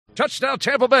Touchdown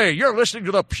Tampa Bay, you're listening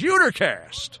to the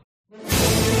Pewtercast.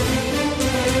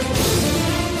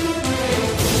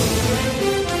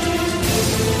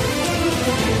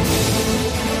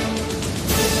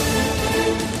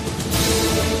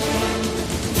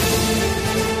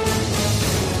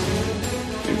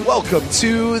 Welcome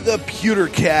to the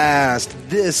Pewtercast.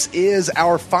 This is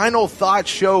our final thought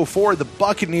show for the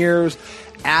Buccaneers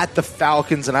at the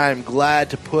Falcons, and I am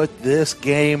glad to put this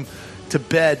game to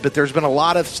bed. But there's been a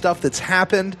lot of stuff that's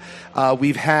happened.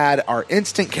 We've had our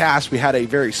instant cast. We had a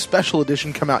very special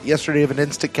edition come out yesterday of an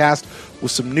instant cast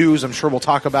with some news. I'm sure we'll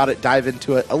talk about it, dive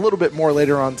into it a little bit more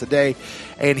later on today.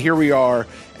 And here we are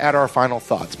at our final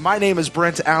thoughts. My name is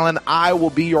Brent Allen. I will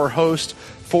be your host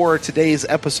for today's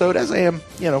episode, as I am,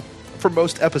 for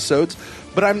most episodes.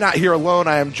 But I'm not here alone.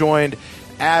 I am joined,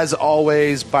 as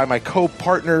always, by my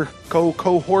co-partner,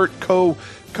 cohort,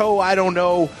 I don't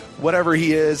know, whatever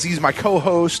he is. He's my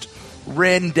co-host,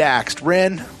 Ren Daxt.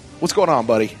 Ren, what's going on,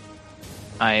 buddy?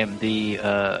 I am the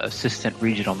assistant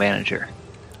regional manager.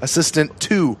 Assistant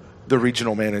to the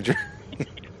regional manager.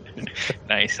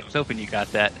 Nice. I was hoping you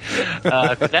got that.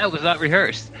 That was not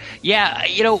rehearsed. Yeah,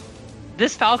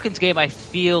 this Falcons game, I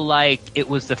feel like it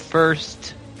was the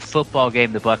first football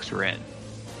game the Bucs were in.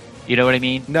 You know what I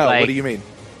mean? No, what do you mean?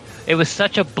 It was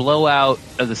such a blowout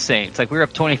of the Saints. Like, we were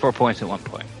up 24 points at one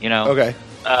point, Okay.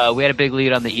 We had a big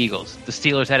lead on the Eagles. The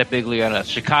Steelers had a big lead on us.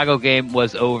 Chicago game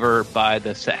was over by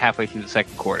the halfway through the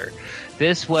second quarter.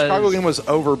 Chicago game was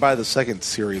over by the second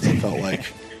series, it felt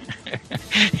like.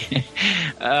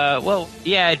 Well,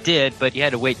 yeah, it did, but you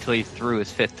had to wait till he threw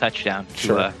his fifth touchdown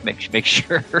to make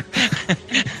sure.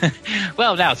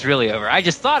 Well, now it's really over. I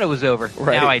just thought it was over.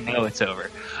 Right. Now I know it's over.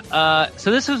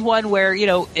 So this was one where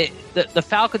the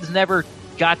Falcons never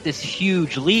got this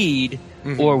huge lead,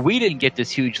 or we didn't get this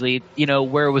huge lead.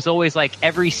 Where it was always like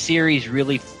every series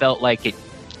really felt like it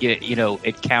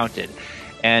counted,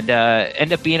 and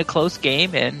ended up being a close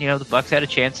game, and the Bucs had a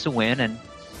chance to win, and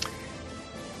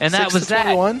that was that.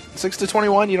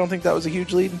 6-21. You don't think that was a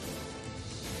huge lead?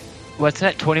 What's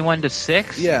that?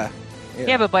 21-6? Yeah.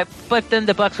 Yeah, but then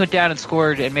the Bucs went down and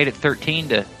scored and made it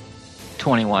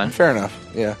 13-21. Fair enough.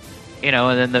 Yeah.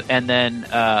 And then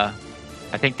I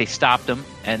think they stopped them,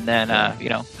 and then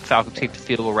the Falcons kicked the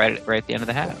field goal right at the end of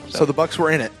the half. So the Bucs were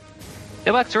in it.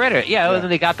 The Bucs were in it. Yeah. And then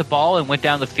they got the ball and went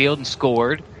down the field and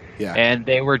scored. Yeah. And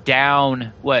they were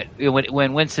down.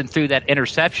 When Winston threw that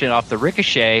interception off the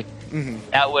ricochet,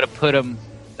 that would have put them.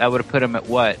 That would have put them at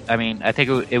what? I mean, I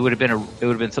think it would have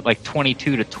been something like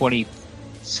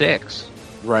 22-26.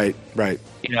 Right. And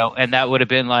that would have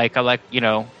been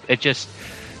it just,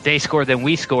 they scored, then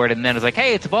we scored, and then it's like,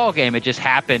 hey, it's a ball game. It just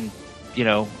happened,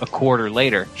 a quarter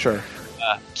later. Sure.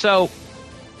 So,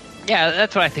 yeah,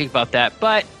 that's what I think about that.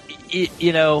 But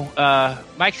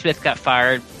Mike Smith got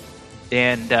fired,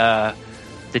 and the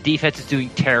defense is doing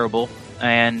terrible,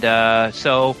 and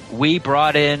so we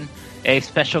brought in a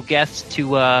special guest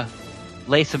to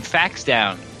lay some facts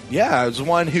down. Yeah, it was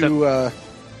one who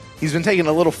he's been taking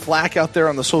a little flack out there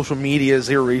on the social medias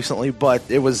here recently, but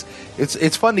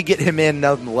it's fun to get him in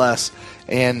nonetheless,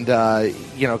 and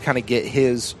kind of get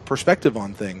his perspective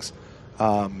on things.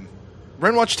 Ren,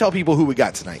 why don't you tell people who we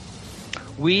got tonight?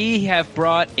 We have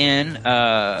brought in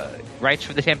writes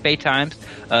for the Tampa Bay Times,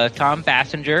 Tom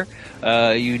Bassinger.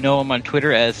 You know him on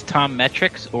Twitter as Tom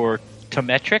Metrics or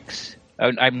Tometrics.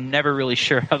 I'm never really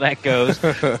sure how that goes,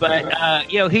 but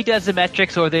he does the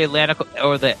metrics or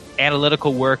the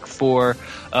analytical work for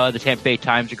the Tampa Bay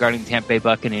Times regarding the Tampa Bay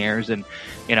Buccaneers, and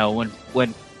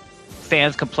when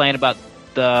fans complain about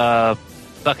the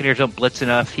Buccaneers don't blitz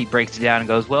enough, he breaks it down and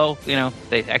goes, well,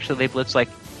 they blitzed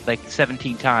like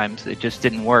 17 times, it just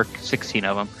didn't work, 16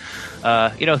 of them.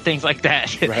 Things like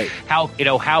that. Right.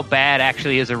 How bad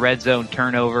actually is a red zone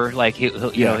turnover? Like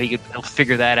he'll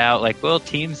figure that out. Like, well,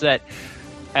 teams that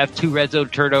have 2 red zone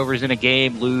turnovers in a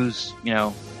game lose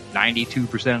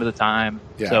 92% of the time.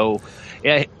 Yeah. So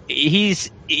yeah, he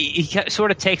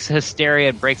sort of takes the hysteria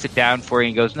and breaks it down for you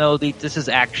and goes, no, this is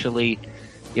actually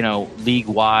league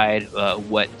wide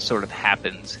what sort of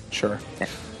happens. Sure.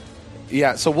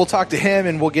 Yeah, so we'll talk to him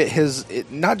and we'll get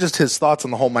not just his thoughts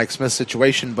on the whole Mike Smith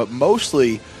situation, but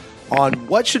mostly on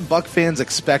what should Buc fans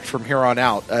expect from here on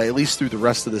out, at least through the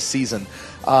rest of the season.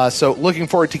 So looking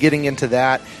forward to getting into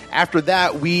that. After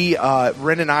that,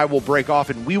 Ren and I will break off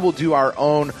and we will do our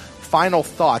own final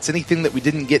thoughts, anything that we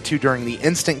didn't get to during the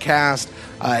instant cast,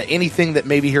 anything that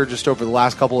maybe here just over the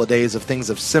last couple of days if things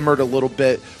have simmered a little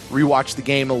bit, rewatch the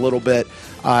game a little bit,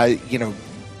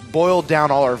 boiled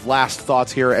down all our last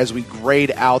thoughts here as we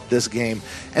grade out this game.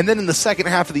 And then in the second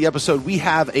half of the episode, we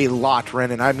have a lot,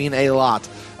 Ren, and I mean a lot,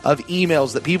 of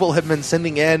emails that people have been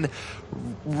sending in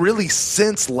really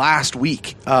since last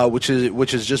week, which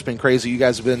has just been crazy. You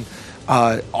guys have been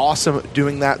awesome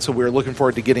doing that, so we're looking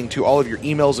forward to getting to all of your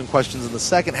emails and questions in the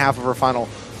second half of our Final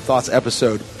Thoughts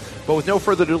episode. But with no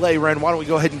further delay, Ren, why don't we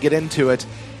go ahead and get into it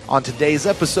on today's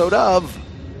episode of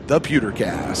the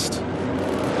Pewtercast.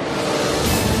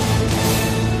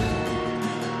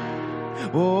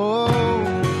 Oh,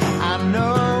 I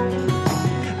know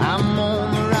I'm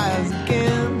on the rise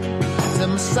again.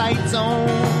 Some sights on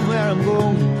where I'm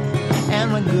going,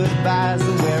 and my goodbyes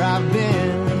are where I've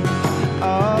been.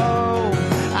 Oh,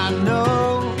 I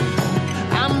know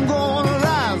I'm gonna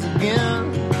rise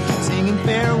again, singing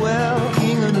farewell,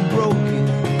 king of the broken.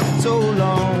 So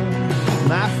long,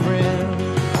 my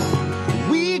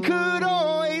friend. We could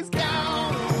always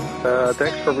count.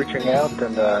 Thanks for reaching out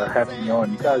and having me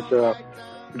on. You guys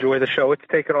enjoy the show. It's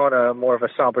taken on a more of a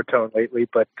somber tone lately,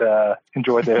 but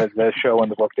enjoy the show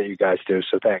and the work that you guys do.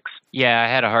 So thanks. Yeah, I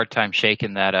had a hard time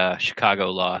shaking that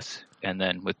Chicago loss, and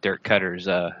then with Dirk Cutter's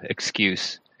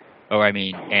answer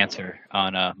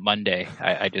on Monday,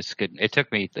 I just couldn't. It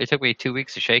took me 2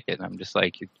 weeks to shake it, and I'm just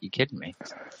like, you kidding me?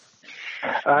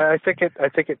 I think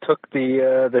it took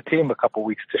the team a couple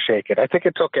weeks to shake it. I think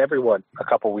it took everyone a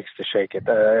couple weeks to shake it.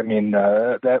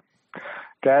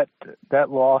 That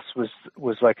loss was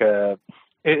like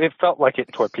it felt like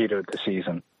it torpedoed the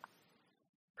season.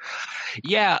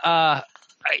 Yeah,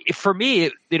 for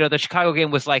me, the Chicago game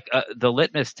was like the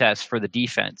litmus test for the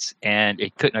defense, and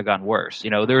it couldn't have gone worse.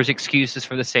 There was excuses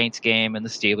for the Saints game and the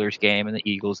Steelers game and the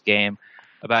Eagles game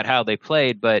about how they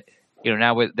played, but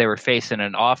now they were facing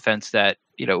an offense that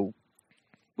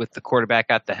with the quarterback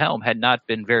at the helm had not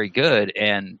been very good,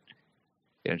 and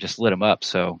just lit them up.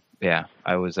 So yeah,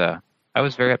 I was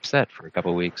very upset for a couple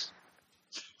of weeks.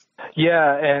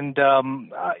 Yeah, and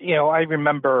I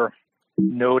remember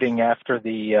noting after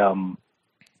the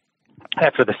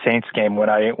Saints game when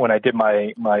I did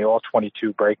my all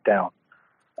 22 breakdown.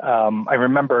 I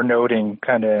remember noting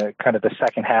kind of the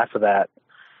second half of that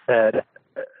the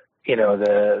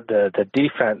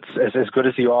defense, as good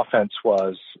as the offense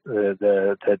was,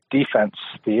 the defense,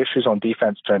 the issues on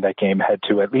defense during that game had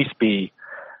to at least be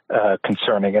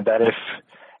concerning, and that if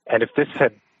this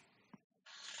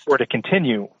were to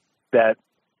continue, that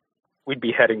we'd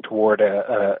be heading toward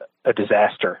a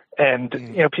disaster. And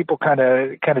people kind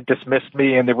of dismissed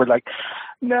me, and they were like,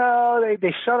 no,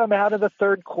 they shut them out of the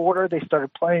third quarter. They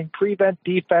started playing prevent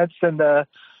defense in the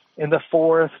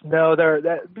fourth. No,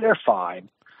 they're fine.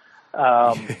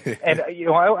 And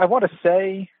I want to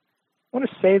say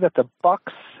that the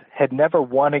Bucs had never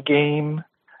won a game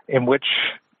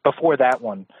before that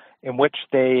one in which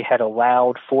they had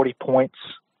allowed 40 points.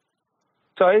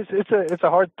 So it's a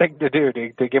hard thing to do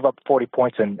to give up 40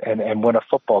 points and win a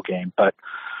football game. But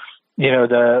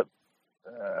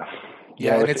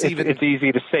it's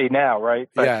easy to say now, right?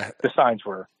 But yeah, the signs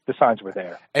were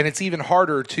there, and it's even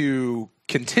harder to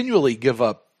continually give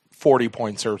up 40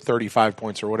 points or 35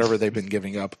 points or whatever they've been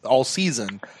giving up all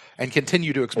season and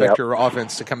continue to expect your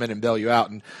offense to come in and bail you out.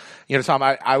 And, Tom,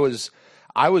 I was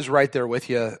right there with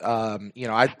you.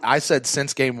 I said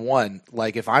since game one,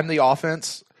 like if I'm the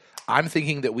offense, I'm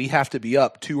thinking that we have to be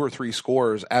up 2 or 3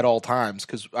 scores at all times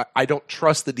because I don't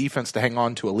trust the defense to hang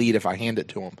on to a lead if I hand it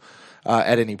to them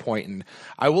at any point. And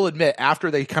I will admit,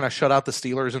 after they kind of shut out the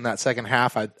Steelers in that second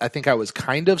half, I think I was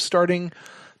kind of starting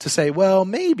to say, well,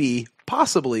 maybe,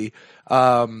 possibly.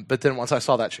 But then once I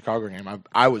saw that Chicago game,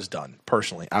 I was done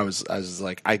personally. I was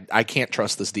like, I can't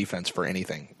trust this defense for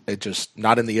anything. It just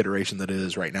not in the iteration that it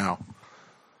is right now.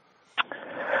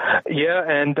 Yeah,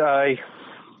 and I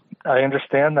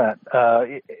understand that.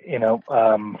 I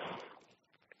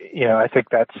think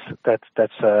that's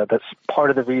part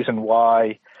of the reason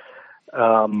why.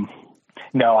 No,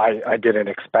 I didn't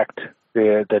expect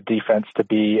the defense to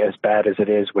be as bad as it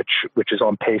is, which is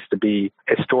on pace to be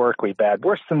historically bad,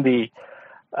 worse than the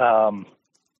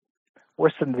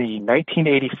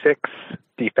 1986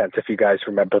 defense, if you guys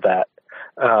remember that,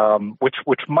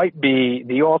 which might be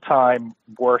the all-time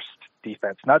worst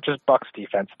defense, not just Bucs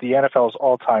defense, the NFL's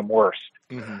all-time worst.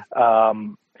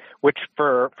 Mm-hmm. Which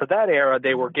for that era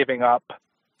they were giving up.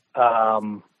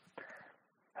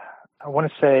 I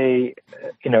want to say,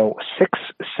 6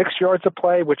 yards of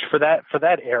play, which for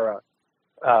that era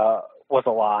was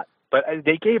a lot. But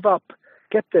they gave up,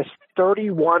 get this,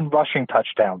 31 rushing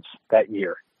touchdowns that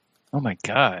year. Oh my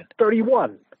God,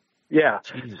 31! Yeah.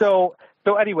 Jeez. So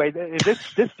anyway, this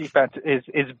defense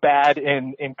is bad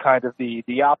in kind of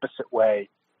the opposite way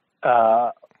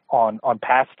on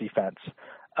pass defense.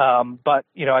 But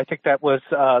I think that was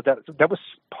that was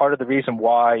part of the reason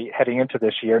why heading into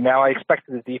this year. Now I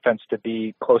expected the defense to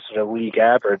be closer to league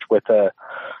average with the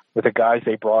guys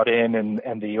they brought in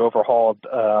and the overhauled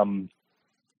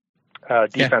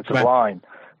defensive line.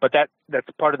 But that's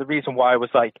part of the reason why I was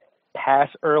like, pass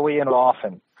early and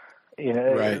often.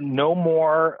 No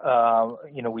more.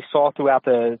 We saw throughout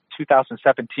the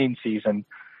 2017 season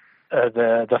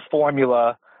the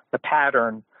formula, the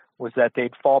pattern was that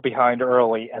they'd fall behind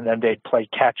early and then they'd play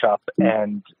catch up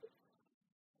and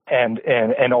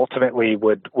ultimately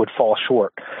would fall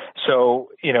short. So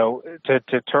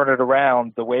to turn it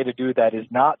around, the way to do that is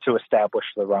not to establish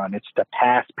the run; it's to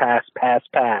pass.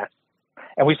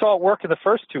 And we saw it work in the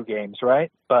first two games,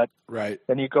 right? But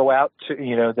then you go out to,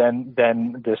 then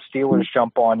the Steelers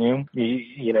jump on you.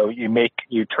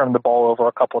 You turn the ball over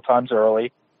a couple of times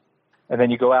early, and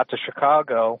then you go out to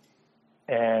Chicago,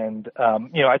 and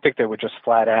I think they were just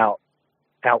flat out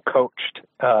coached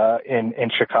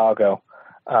in Chicago.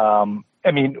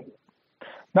 I mean,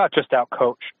 not just out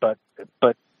coached, but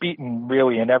beaten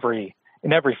really in every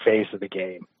phase of the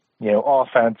game.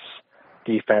 Offense,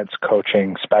 defense,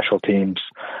 coaching, special teams.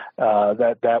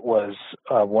 That was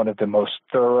one of the most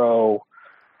thorough,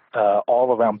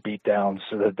 all around beatdowns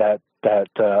that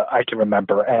I can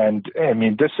remember. And I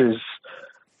mean, this is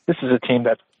a team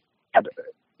that had,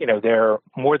 they're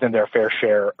more than their fair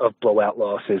share of blowout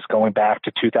losses going back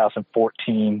to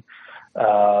 2014.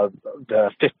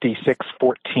 The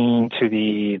 56-14 to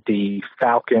the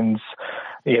Falcons,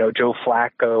 Joe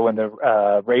Flacco and the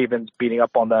Ravens beating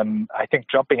up on them, I think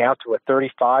jumping out to a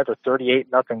 35 or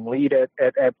 38-0 lead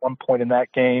at one point in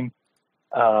that game.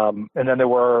 And then there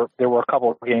were a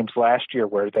couple of games last year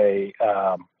where they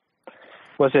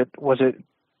was it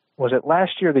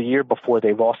last year or the year before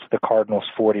they lost to the Cardinals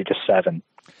 40-7.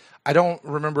 I don't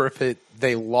remember if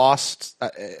they lost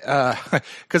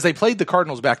because they played the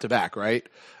Cardinals back to back, right?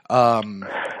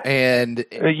 And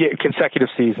consecutive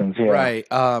seasons, yeah, right.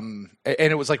 And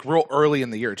it was like real early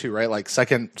in the year too, right? Like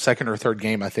second or third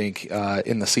game, I think,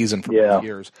 in the season for both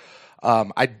years.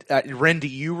 Ren, do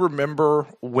you remember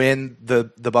when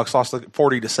the Bucs lost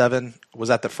 40-7? Was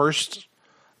that the first?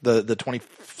 The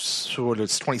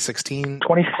 2016?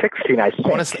 2016, I think.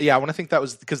 I want to think that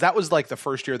was because that was like the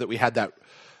first year that we had that.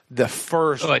 The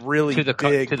first really big to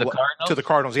the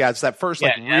Cardinals. Yeah, it's that first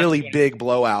really big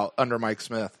blowout under Mike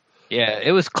Smith. Yeah,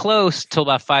 it was close till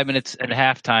about 5 minutes and a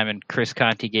half time, and Chris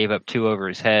Conte gave up 2 over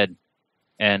his head,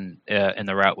 and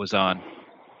the route was on.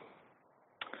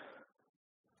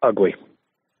 Ugly.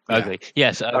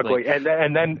 Yes, ugly.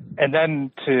 And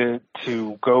then to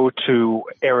go to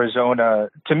Arizona,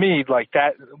 to me, like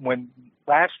that when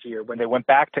last year when they went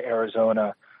back to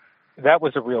Arizona. That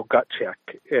was a real gut check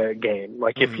game.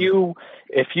 Like if you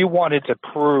wanted to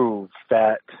prove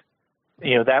that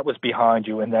that was behind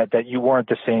you and that you weren't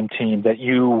the same team, that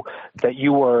you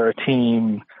were a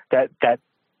team that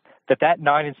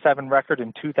 9-7 record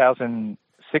in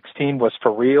 2016 was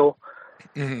for real,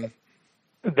 then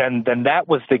that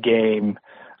was the game.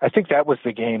 I think that was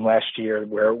the game last year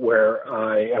where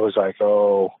I was like,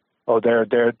 oh,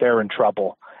 they're in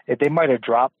trouble. They might have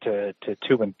dropped to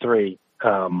 2-3.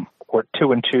 Or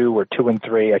 2-2 or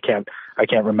 2-3. I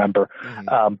can't remember.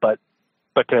 But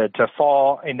to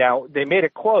fall, and now they made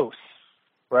it close,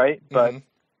 right? But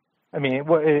I mean,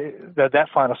 that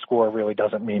final score really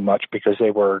doesn't mean much because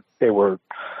they were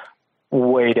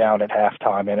way down at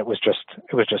halftime, and it was just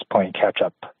playing catch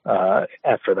up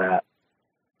after that.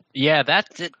 Yeah,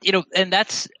 that's and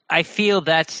I feel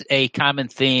that's a common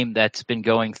theme that's been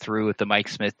going through with the Mike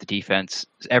Smith defense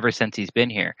ever since he's been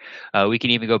here. We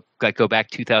can even go back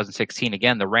 2016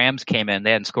 again. The Rams came in;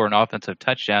 they hadn't scored an offensive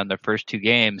touchdown in their first 2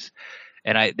 games,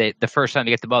 and the first time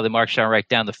they get the ball, they march down right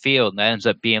down the field, and that ends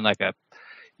up being like a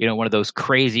one of those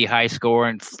crazy high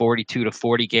scoring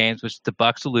 42-40 games, which the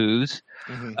Bucs lose.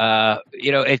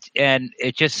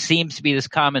 It just seems to be this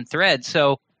common thread.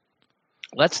 So.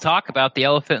 Let's talk about the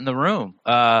elephant in the room.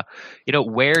 Where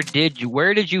did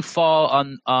you fall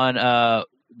on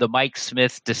the Mike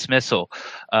Smith dismissal?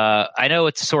 I know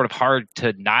it's sort of hard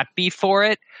to not be for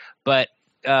it, but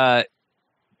do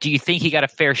you think he got a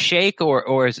fair shake,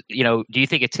 or is, do you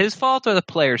think it's his fault or the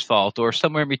player's fault, or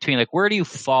somewhere in between? Like, where do you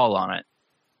fall on it?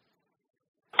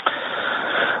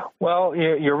 Well,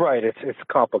 you're right. It's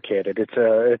complicated. It's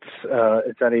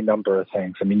any number of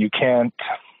things. I mean, you can't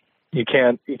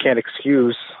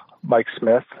excuse Mike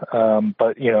Smith, but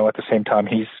at the same time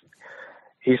he's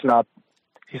not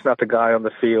the guy on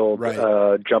the field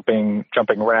jumping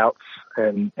routes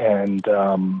and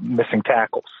missing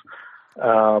tackles.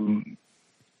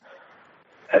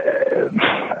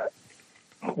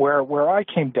 where I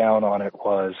came down on it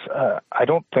was I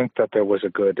don't think that there was a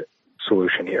good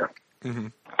solution here. Mm-hmm.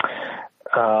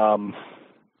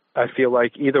 I feel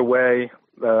like either way,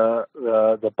 the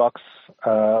Bucs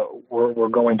were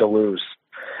going to lose.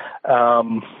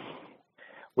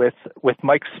 With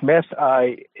Mike Smith,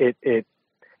 it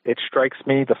strikes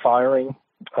me, the firing.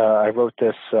 I wrote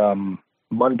this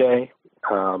Monday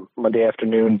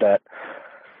afternoon, that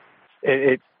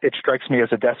it strikes me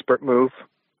as a desperate move.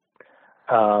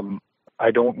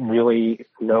 I don't really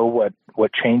know what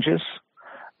changes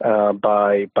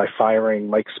by firing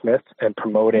Mike Smith and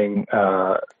promoting,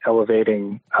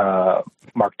 elevating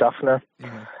Mark Duffner.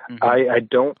 Mm-hmm. I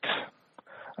don't.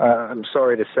 I'm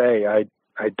sorry to say, I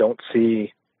don't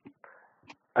see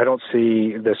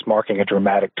this marking a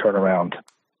dramatic turnaround.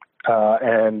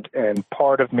 And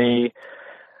part of me,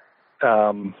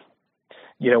 when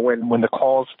the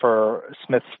calls for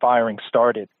Smith's firing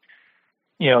started,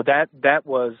 that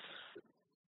was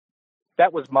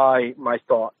my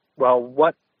thought. Well,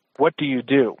 what do you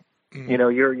do? Mm-hmm.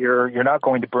 You're not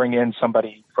going to bring in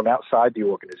somebody from outside the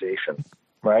organization,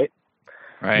 right?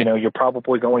 Right. You're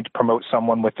probably going to promote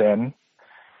someone within.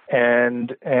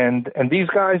 And these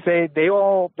guys, they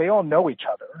all know each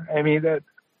other. I mean,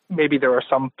 maybe there are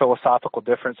some philosophical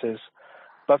differences,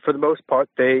 but for the most part,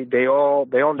 they all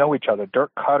know each other.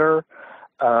 Dirk Cutter,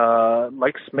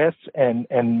 Mike Smith,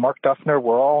 and Mark Duffner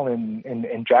were all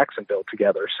in Jacksonville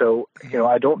together. So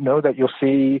I don't know that you'll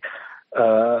see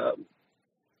a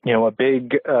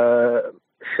big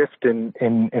shift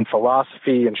in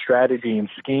philosophy and strategy and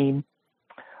scheme.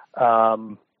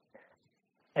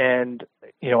 And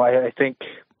I think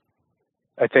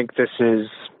this is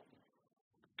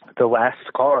the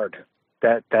last card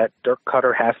that Dirk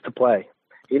Cutter has to play.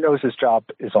 He knows his job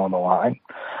is on the line.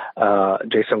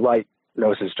 Jason Light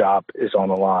knows his job is on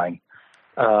the line.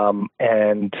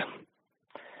 And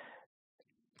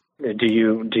do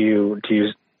you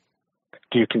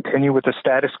continue with the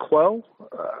status quo,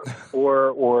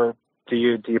 or do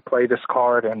you play this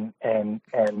card and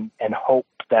hope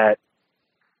that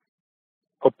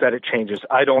it changes?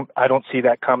 I don't see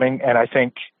that coming, and I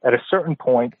think at a certain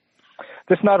point,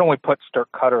 this not only puts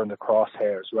Dirk Cutter in the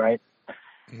crosshairs, right?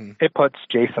 Mm-hmm. It puts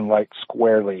Jason Light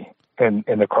squarely in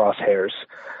the crosshairs.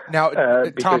 Now,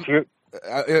 Tom,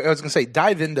 I was going to say,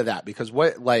 dive into that, because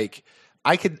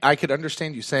I could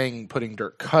understand you saying putting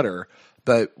Dirk Cutter,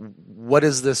 but what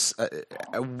is this?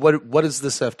 What does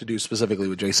this have to do specifically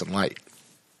with Jason Light?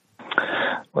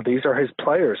 Well, these are his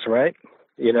players, right?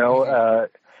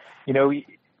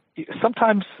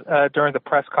 Sometimes during the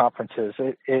press conferences,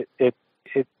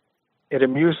 it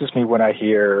amuses me when I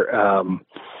hear,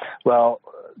 well,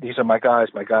 these are my guys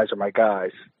are my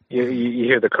guys. You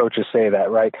hear the coaches say that,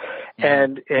 right?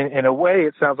 And in a way,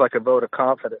 it sounds like a vote of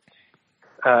confidence.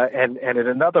 And in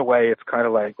another way, it's kind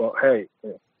of like, well, hey,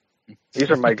 these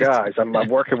are my guys. I'm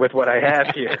working with what I have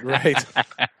here. Right.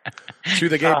 Chew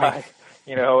the game. And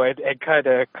kind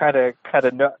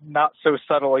of not so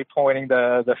subtly pointing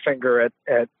the finger at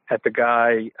the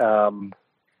guy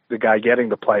getting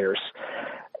the players.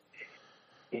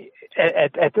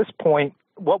 At this point,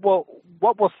 what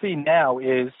we'll see now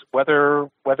is whether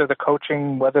the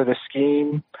coaching, whether the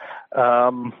scheme,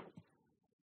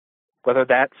 whether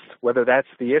that's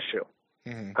the issue.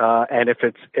 Mm-hmm. And if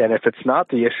it's not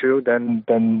the issue, then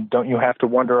don't you have to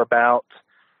wonder about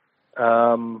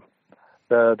the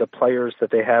players that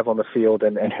they have on the field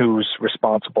and who's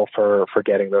responsible for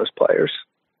getting those players?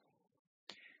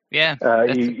 Yeah.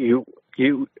 You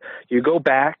go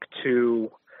back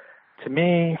to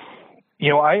me,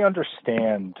 I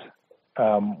understand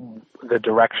the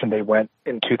direction they went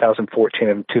in 2014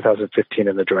 and 2015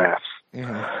 in the drafts.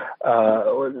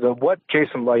 Mm-hmm. What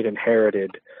Jason Light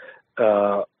inherited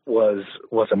was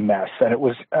a mess,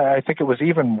 and I think it was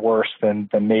even worse than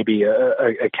maybe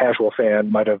a casual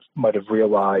fan might have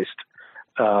realized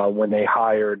when they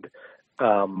hired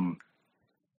Lovie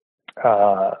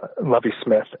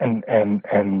Smith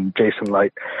and Jason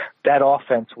Light. That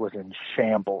offense was in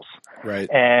shambles, right?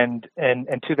 And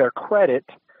to their credit,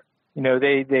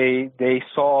 they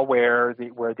saw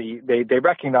they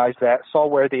recognized that, saw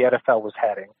where the NFL was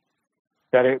heading.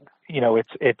 That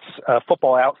it's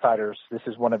Football Outsiders. This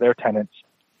is one of their tenets.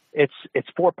 It's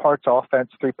 4 parts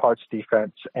offense, 3 parts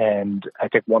defense, and I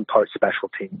think 1 part special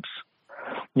teams.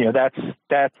 That's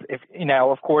if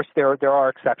of course there are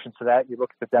exceptions to that. You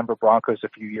look at the Denver Broncos a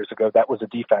few years ago. That was a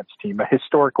defense team, a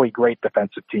historically great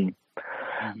defensive team.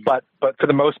 Mm-hmm. But for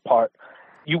the most part,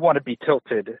 you want to be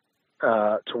tilted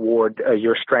toward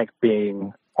your strength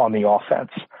being on the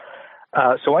offense.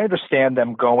 So I understand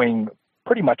them going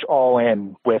pretty much all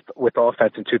in with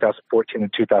offense in 2014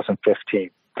 and 2015.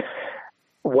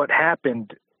 What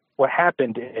happened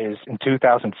is in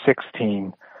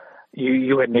 2016,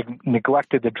 you had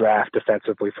neglected the draft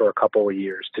defensively for a couple of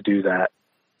years to do that.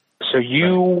 So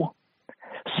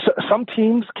some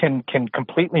teams can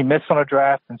completely miss on a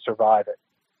draft and survive it.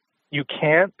 You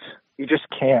just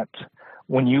can't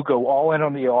when you go all in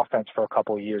on the offense for a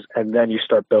couple of years and then you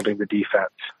start building the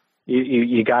defense.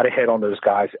 You got to hit on those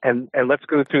guys. And let's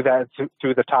go through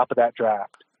the top of that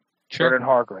draft. Sure. Jordan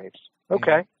Hargraves.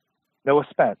 Okay. Noah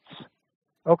Spence.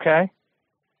 Okay.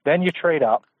 Then you trade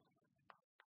up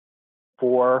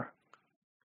for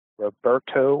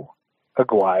Roberto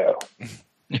Aguayo.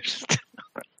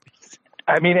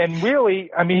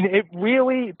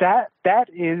 That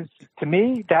is, to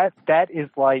me, that is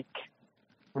like,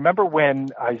 remember when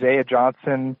Isaiah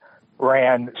Johnson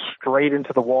ran straight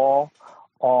into the wall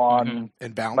on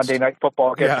Monday Night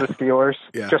Football against the Steelers?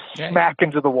 Yeah. Just smack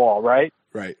into the wall, right?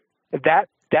 Right. That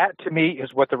to me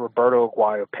is what the Roberto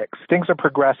Aguayo picks. Things are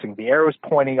progressing. The arrow's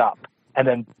pointing up, and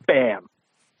then bam,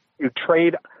 you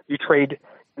pay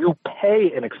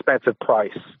an expensive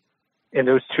price in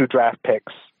those two draft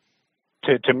picks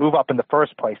to move up in the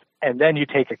first place, and then you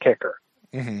take a kicker.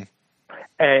 Mm-hmm.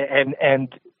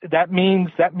 And that means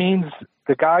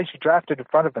the guys you drafted in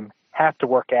front of him have to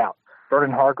work out.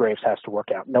 Jordan Hargraves has to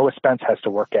work out. Noah Spence has to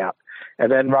work out. And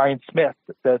then Ryan Smith,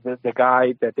 the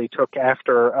guy that they took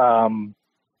after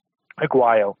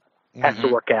Aguayo, has to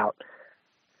work out.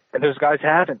 And those guys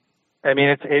haven't. I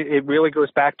mean, it really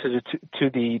goes back to the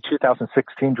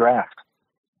 2016 draft.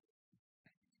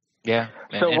 Yeah.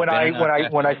 So when I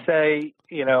say,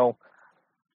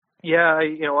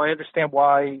 I understand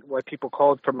why people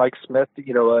called for Mike Smith,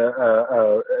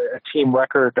 a team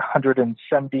record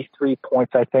 173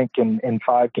 points, I think, in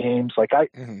 5 games. Like I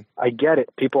get it.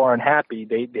 People are unhappy.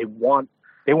 They want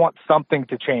something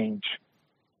to change.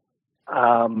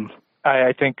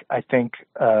 I think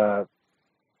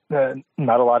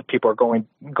not a lot of people are going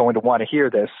to want to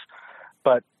hear this,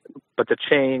 but the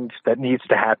change that needs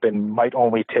to happen might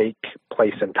only take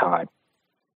place in time.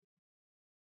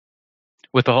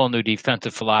 With a whole new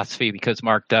defensive philosophy, because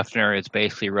Mark Duffner is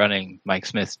basically running Mike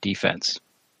Smith's defense.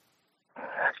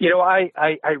 I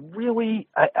really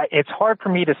it's hard for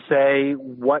me to say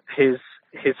what his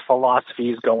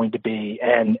philosophy is going to be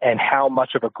and how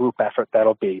much of a group effort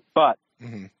that'll be. But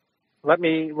let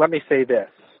me say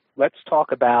this. Let's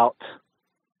talk about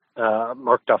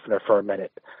Mark Duffner for a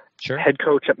minute. Sure. Head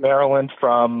coach at Maryland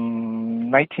from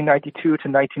 1992 to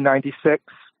 1996.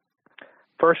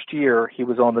 First year he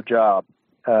was on the job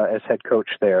as head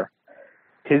coach there.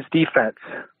 His defense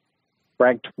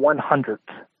ranked 100th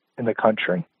in the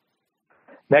country.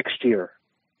 Next year,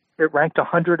 it ranked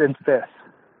 105th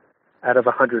out of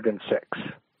 106.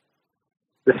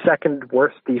 The second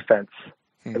worst defense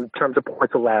in terms of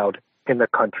points allowed in the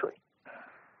country.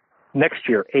 Next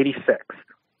year, 86th,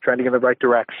 trending in the right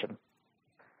direction.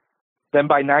 Then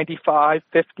by 95,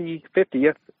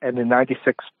 50th, and in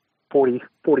 96,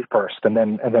 41st, and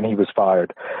then he was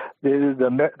fired.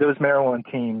 Those Maryland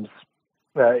teams,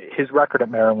 his record at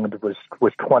Maryland was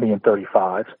 20 and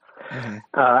 35.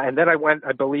 And then I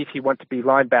believe he went to be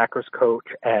linebackers coach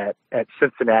at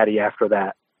Cincinnati after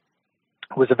that.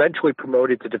 Was eventually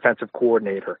promoted to defensive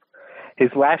coordinator.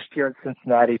 His last year in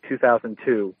Cincinnati,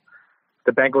 2002,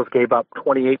 the Bengals gave up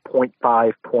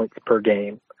 28.5 points per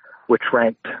game, which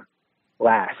ranked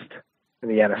last in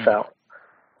the NFL.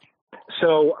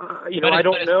 So, I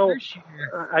don't know.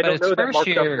 I don't know that Mark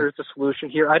Duffner is the solution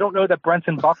here. I don't know that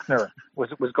Brenton Buckner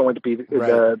was going to be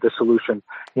the solution.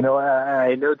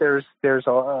 I know there was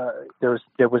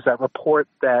that report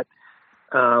that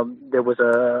there was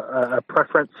a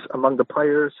preference among the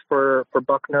players for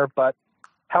Buckner, but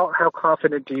how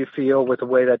confident do you feel with the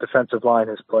way that defensive line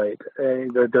has played?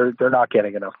 They're not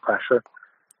getting enough pressure.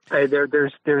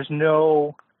 There's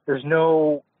no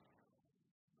good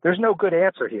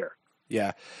answer here.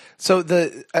 Yeah. So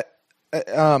let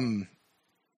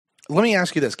me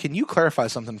ask you this. Can you clarify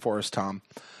something for us, Tom?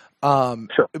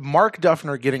 Sure. Mark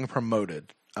Duffner getting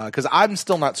promoted, because I'm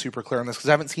still not super clear on this because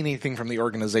I haven't seen anything from the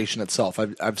organization itself.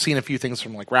 I've seen a few things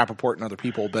from like Rappaport and other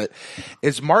people, but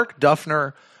is Mark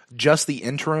Duffner just the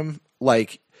interim?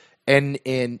 And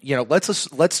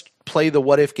let's play the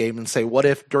what if game and say, what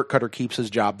if Dirk Cutter keeps his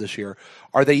job this year?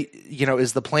 Are they,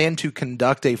 is the plan to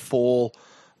conduct a full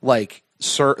a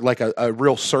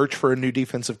real search for a new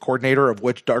defensive coordinator, of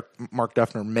which Mark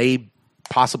Duffner may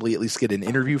possibly at least get an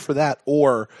interview for that?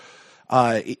 Or,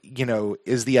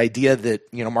 is the idea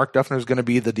that, Mark Duffner is going to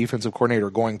be the defensive coordinator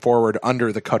going forward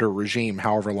under the Cutter regime,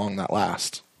 however long that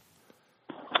lasts?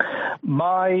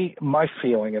 My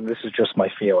feeling, and this is just my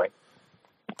feeling,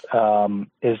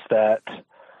 is that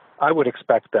I would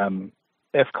expect them,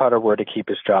 if Cutter were to keep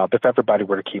his job, if everybody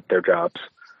were to keep their jobs,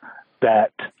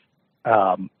 that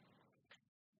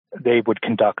they would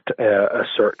conduct a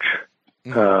search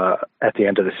at the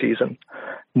end of the season.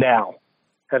 Now,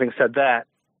 having said that,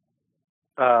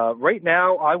 right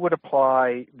now I would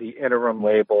apply the interim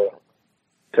label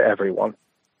to everyone,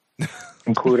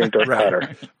 including Dirk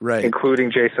Cutter, right,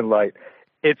 including Jason Light.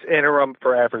 It's interim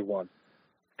for everyone.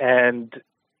 And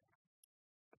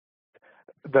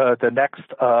the next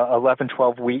 11,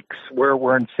 12 weeks,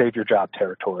 we're in save your job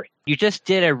territory. You just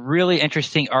did a really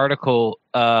interesting article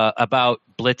about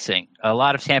blitzing. A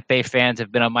lot of Tampa Bay fans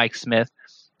have been on Mike Smith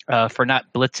for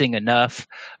not blitzing enough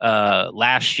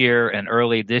last year and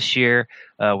early this year.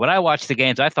 When I watched the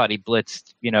games, I thought he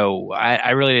blitzed. I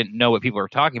really didn't know what people were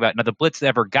talking about. Now, the blitz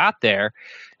never got there.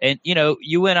 And,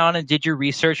 you went on and did your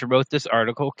research and wrote this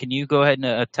article. Can you go ahead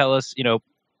and tell us,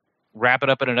 wrap it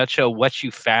up in a nutshell, what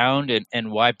you found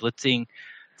and why blitzing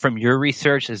from your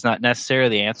research is not necessarily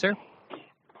the answer?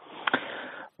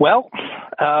 Well,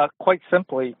 quite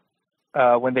simply,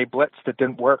 when they blitzed, it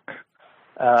didn't work.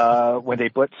 When they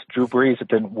blitzed Drew Brees, it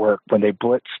didn't work. When they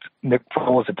blitzed Nick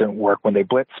Foles, it didn't work. When they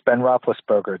blitzed Ben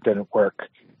Roethlisberger, it didn't work.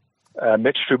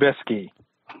 Mitch Trubisky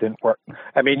didn't work.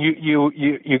 I mean,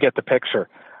 you get the picture.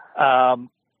 Now,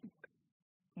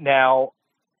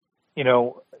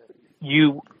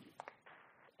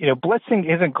 blitzing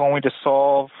isn't going to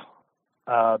solve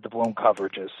the blown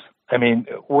coverages. I mean,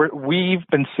 we've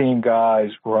been seeing guys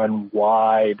run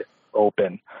wide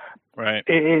open. Right.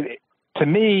 To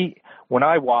me, when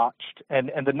I watched, and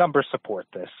the numbers support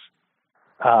this,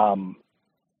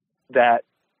 that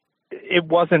it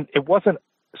wasn't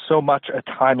so much a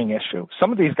timing issue.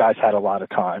 Some of these guys had a lot of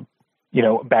time,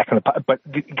 back in but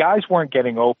the guys weren't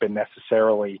getting open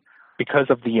necessarily because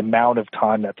of the amount of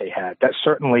time that they had. That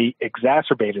certainly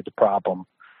exacerbated the problem.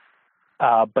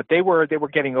 But they were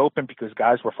getting open because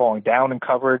guys were falling down in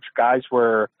coverage. Guys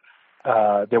were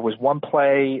there was one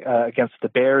play against the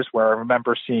Bears where I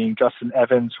remember seeing Justin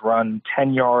Evans run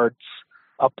 10 yards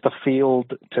up the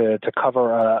field to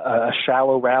cover a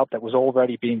shallow route that was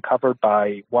already being covered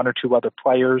by one or two other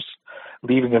players,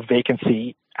 leaving a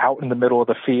vacancy out in the middle of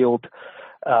the field.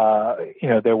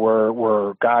 There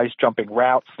were guys jumping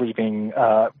routes, leaving.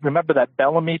 Remember that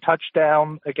Bellamy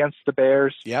touchdown against the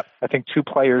Bears? Yep. I think two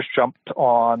players jumped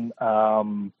on.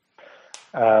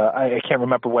 I can't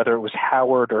remember whether it was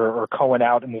Howard or Cohen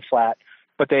out in the flat,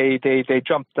 but they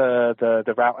jumped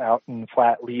the route out in the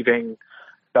flat, leaving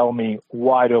Bellamy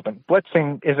wide open.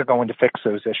 Blitzing isn't going to fix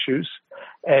those issues,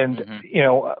 and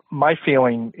my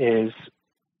feeling is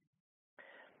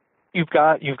you've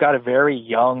got a very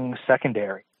young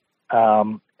secondary,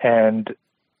 and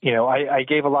I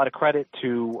gave a lot of credit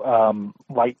to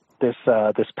Light this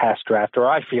past draft, or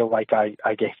I feel like I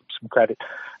gave him some credit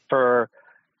for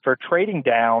trading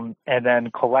down and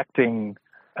then collecting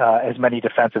as many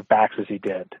defensive backs as he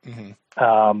did.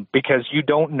 Because you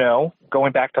don't know,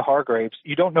 going back to Hargraves,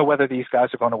 you don't know whether these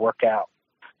guys are going to work out.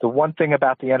 The one thing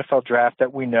about the NFL draft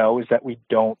that we know is that we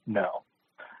don't know.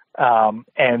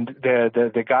 And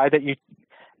the guy that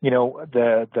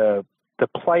the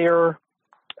player,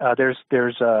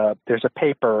 there's a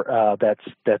paper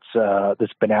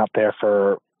that's been out there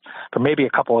for maybe a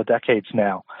couple of decades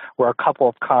now, where a couple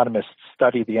of economists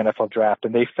studied the NFL draft,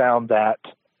 and they found that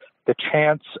the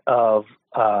chance of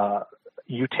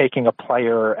you taking a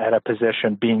player at a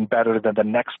position being better than the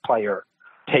next player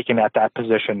taken at that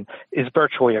position is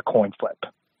virtually a coin flip.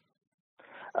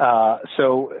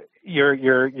 So you're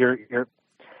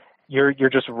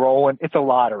just rolling. It's a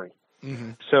lottery.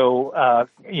 So I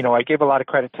gave a lot of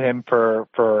credit to him for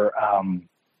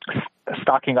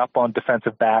stocking up on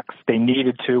defensive backs. They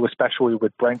needed to, especially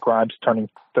with Brent Grimes turning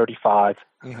 35.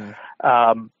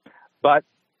 But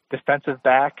defensive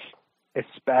back,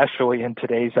 especially in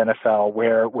today's NFL,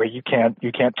 where you can't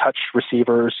touch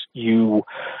receivers, you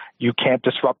can't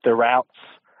disrupt their routes.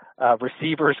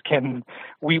 Receivers can.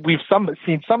 We've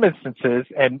seen some instances,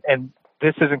 and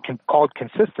this isn't called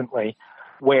consistently,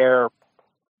 where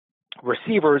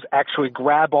receivers actually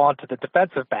grab onto the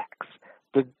defensive backs.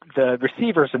 The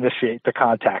receivers initiate the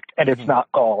contact, and it's not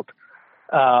called.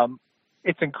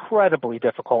 It's incredibly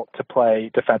difficult to play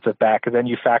defensive back, and then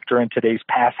you factor in today's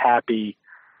pass-happy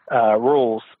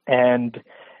rules, and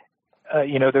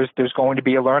there's going to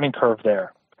be a learning curve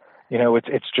there.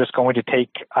 It's just going to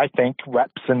take, I think,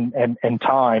 reps and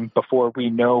time before we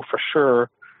know for sure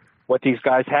what these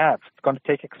guys have. It's going to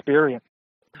take experience.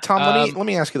 Tom, let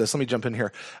me ask you this. Let me jump in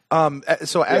here.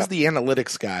 So as the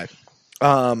analytics guy,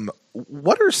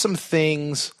 what are some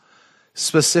things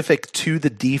specific to the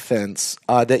defense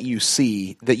that you've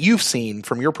seen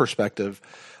from your perspective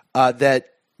that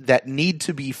need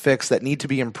to be fixed, that need to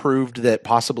be improved, that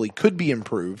possibly could be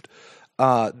improved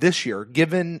this year,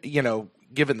 given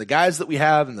the guys that we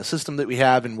have and the system that we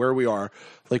have and where we are?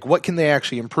 Like, what can they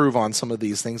actually improve on some of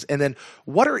these things? And then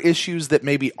what are issues that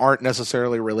maybe aren't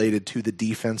necessarily related to the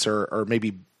defense or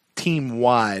maybe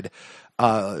team-wide,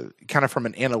 kind of from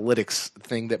an analytics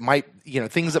thing that might,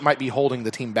 things that might be holding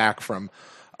the team back from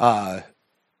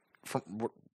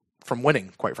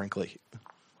winning, quite frankly?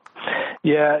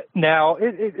 Yeah. Now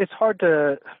it's hard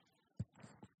to,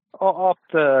 off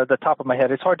the top of my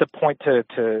head, it's hard to point to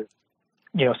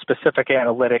specific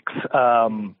analytics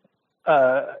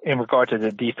in regard to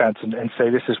the defense and say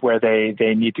this is where they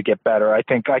need to get better. I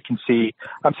think I'm seeing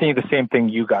the same thing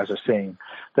you guys are seeing,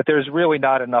 that there's really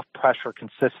not enough pressure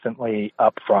consistently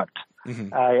up front.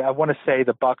 Mm-hmm. I want to say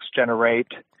the Bucs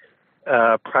generate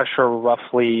pressure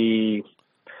roughly,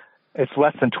 it's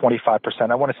less than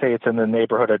 25%. I want to say it's in the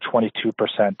neighborhood of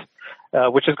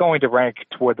 22%, which is going to rank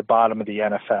toward the bottom of the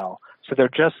NFL. So they're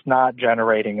just not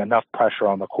generating enough pressure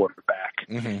on the quarterback.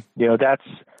 Mm-hmm.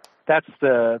 That's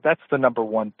the number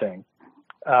one thing.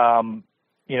 And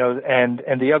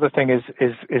the other thing is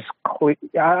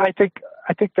I think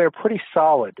they're pretty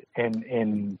solid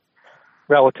in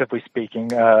relatively speaking,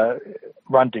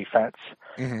 run defense.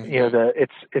 Mm-hmm.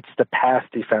 It's the pass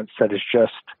defense that is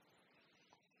just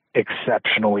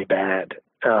exceptionally bad.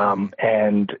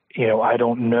 And I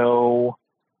don't know,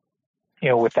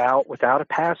 without a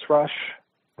pass rush,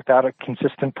 without a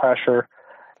consistent pressure,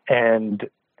 and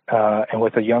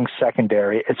with a young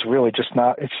secondary, it's just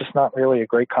not really a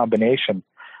great combination.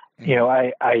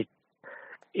 Mm-hmm.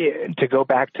 To go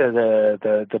back to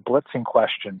the blitzing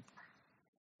question,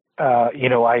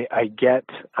 I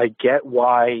get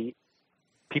why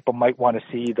people might want to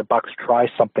see the Bucs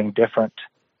try something different,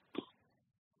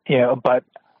 but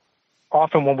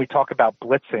often when we talk about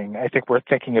blitzing, I think we're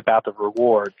thinking about the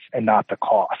rewards and not the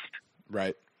cost.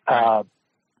 Right.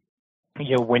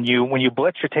 When you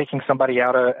blitz, you're taking somebody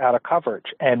out of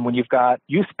coverage, and when you've got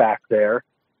youth back there,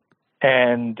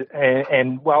 and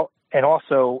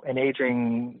also an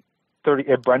aging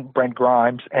Brent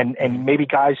Grimes, and maybe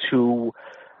guys who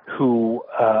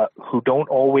don't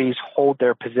always hold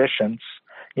their positions.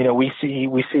 We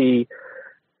see.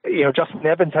 Justin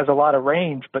Evans has a lot of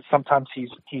range, but sometimes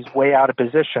he's way out of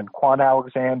position. Quan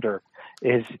Alexander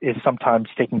is sometimes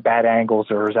taking bad angles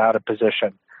or is out of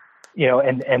position.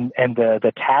 And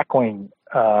the tackling.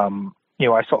 I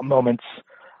saw moments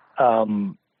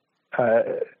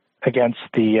against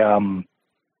the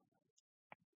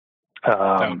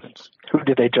Falcons. Who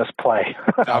did they just play?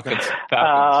 Falcons.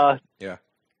 Yeah.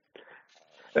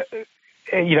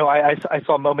 I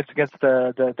saw moments against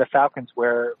the Falcons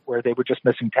where they were just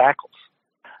missing tackles.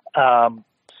 I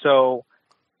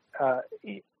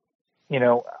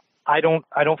don't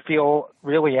feel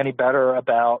really any better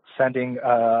about sending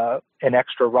an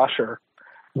extra rusher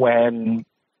when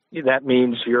that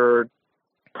means you're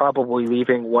probably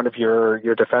leaving one of your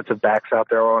defensive backs out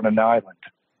there on an island.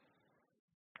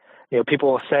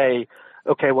 People will say,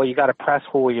 okay, well, you got to press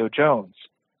Julio Jones.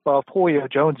 Well, if Julio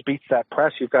Jones beats that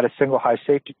press, you've got a single high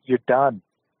safety, you're done.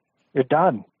 You're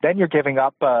done. Then you're giving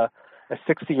up a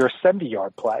 60 or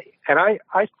 70-yard play. And I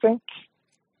think,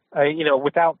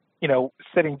 without,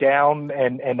 sitting down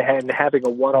and having a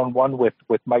one-on-one with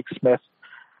Mike Smith,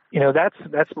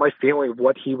 that's my feeling of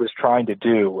what he was trying to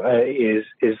do, is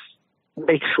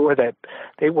make sure that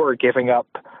they were giving up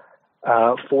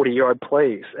 40-yard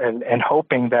plays and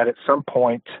hoping that at some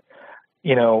point,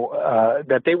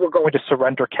 that they were going to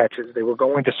surrender catches, they were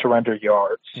going to surrender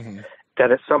yards, mm-hmm.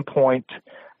 that at some point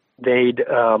they'd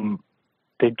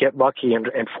get lucky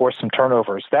and force some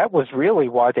turnovers. That was really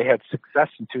why they had success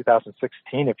in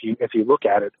 2016. If you look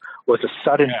at it, was a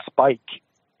sudden spike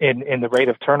in the rate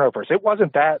of turnovers. It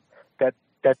wasn't that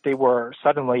they were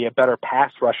suddenly a better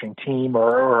pass rushing team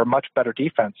or a much better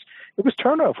defense. It was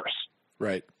turnovers.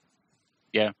 Right.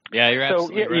 Yeah, you're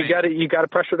absolutely right. You got to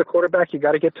pressure the quarterback. You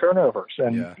got to get turnovers,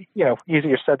 and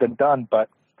easier said than done. But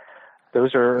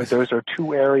those are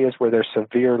two areas where they're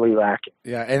severely lacking.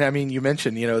 Yeah, and I mean, you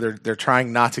mentioned they're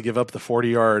trying not to give up the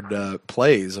 40-yard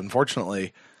plays.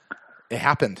 Unfortunately, it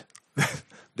happened.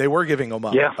 They were giving them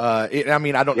up. Yeah. I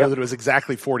don't know that it was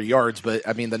exactly 40 yards, but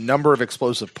I mean the number of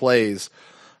explosive plays,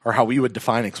 or how we would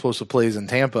define explosive plays in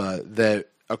Tampa that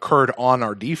occurred on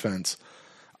our defense.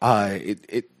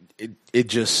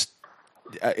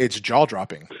 It's jaw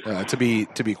dropping to be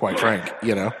quite frank.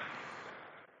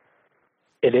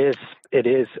 It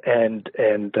is, and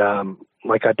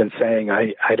like I've been saying,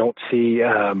 I don't see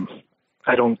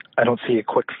I don't see a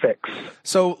quick fix.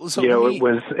 So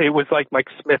it was like Mike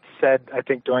Smith said, I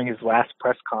think during his last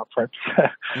press conference.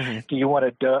 Mm-hmm. Do you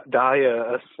want to die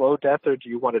a slow death, or do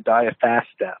you want to die a fast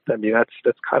death? I mean,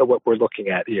 that's kind of what we're looking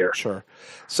at here. Sure.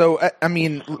 So I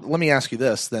mean, let me ask you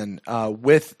this then.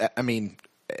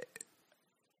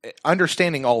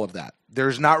 Understanding all of that,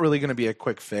 there's not really going to be a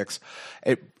quick fix.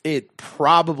 It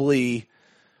probably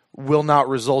will not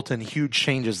result in huge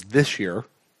changes this year.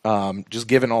 Just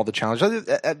given all the challenges,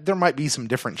 there might be some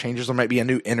different changes. There might be a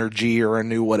new energy or a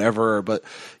new whatever, but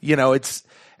it's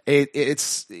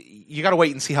you got to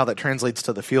wait and see how that translates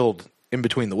to the field in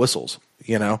between the whistles.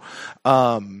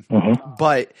 Mm-hmm.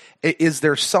 But is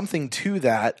there something to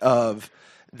that of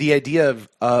the idea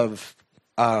of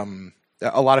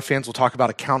a lot of fans will talk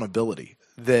about accountability,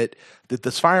 that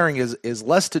this firing is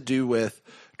less to do with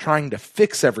trying to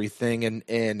fix everything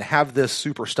and have this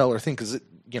super stellar thing, because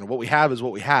what we have is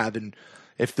what we have, and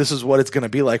if this is what it's going to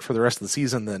be like for the rest of the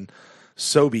season, then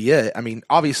so be it. I mean,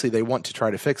 obviously they want to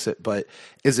try to fix it, but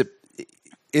is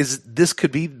this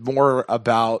could be more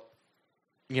about,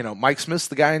 Mike Smith's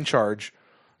the guy in charge,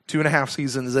 2.5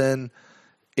 seasons in,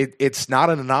 it's not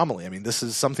an anomaly. I mean, this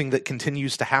is something that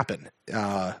continues to happen.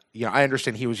 I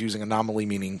understand he was using anomaly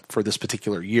meaning for this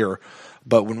particular year,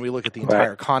 but when we look at the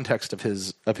entire context of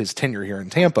his tenure here in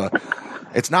Tampa,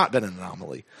 it's not been an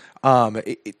anomaly.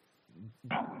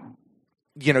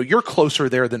 You're closer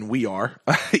there than we are.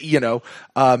 Do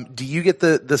you get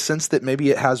the sense that maybe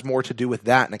it has more to do with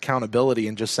that and accountability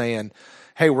and just saying,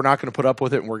 hey, we're not going to put up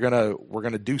with it, and we're gonna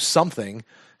do something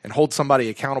and hold somebody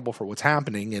accountable for what's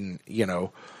happening? And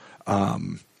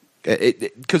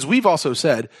because we've also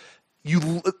said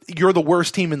you're the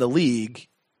worst team in the league.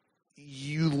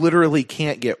 You literally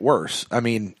can't get worse. I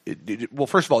mean, well,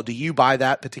 first of all, do you buy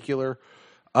that particular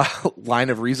line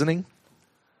of reasoning?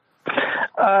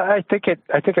 I think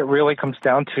it really comes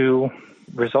down to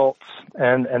results,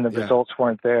 and the results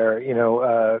weren't there.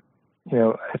 I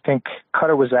think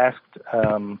Cutter was asked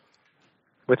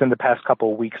within the past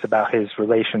couple of weeks about his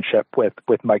relationship with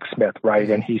Mike Smith, right?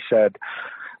 Mm-hmm. And he said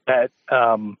that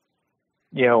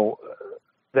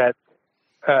that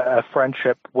a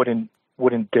friendship wouldn't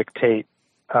dictate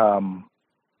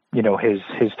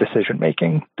his decision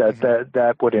making.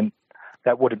 That wouldn't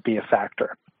be a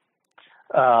factor.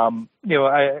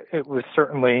 It was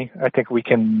certainly, I think we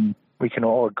can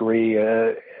all agree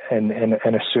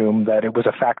and assume that it was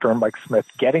a factor in Mike Smith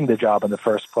getting the job in the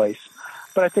first place.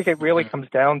 But I think it really comes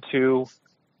down to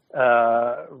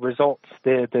results,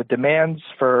 the demands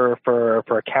for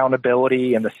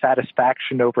accountability and the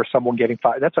satisfaction over someone getting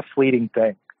fired. That's a fleeting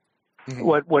thing. Mm-hmm.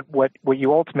 What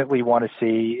you ultimately want to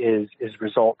see is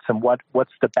results, and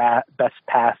what's the best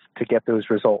path to get those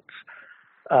results.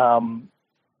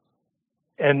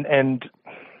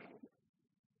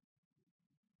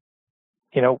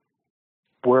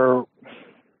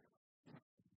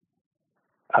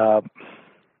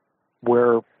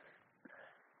 We're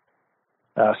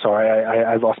sorry,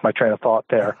 I lost my train of thought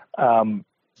there. I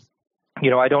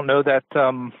don't know that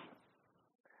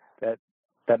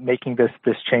that making this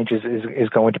change is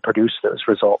going to produce those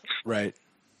results. Right.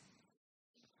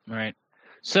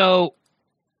 So,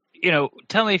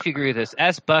 tell me if you agree with this.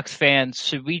 As Bucs fans,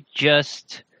 should we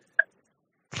just,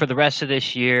 for the rest of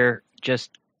this year,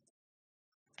 just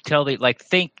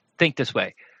think this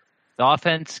way? The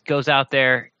offense goes out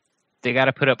there, they got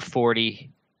to put up 40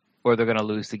 or they're going to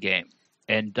lose the game.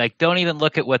 And don't even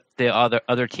look at what the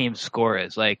other team's score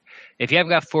is. If you haven't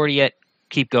got 40 yet,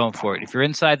 keep going for it. If you're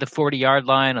inside the 40-yard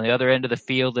line on the other end of the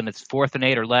field and it's 4th and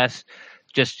 8 or less,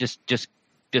 just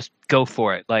go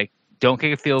for it. Don't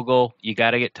kick a field goal. You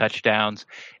got to get touchdowns,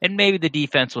 and maybe the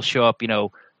defense will show up,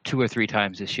 2 or 3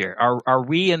 times this year. Are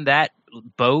we in that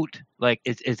boat?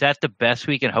 Is that the best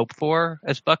we can hope for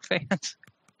as Bucs fans?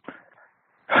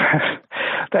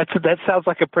 That sounds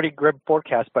like a pretty grim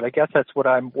forecast, but I guess that's what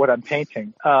I'm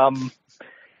painting. I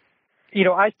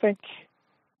think,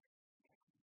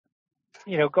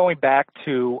 going back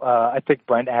to, I think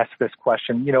Brent asked this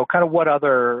question, kind of what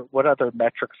other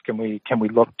metrics can we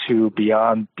look to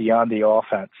beyond the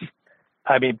offense?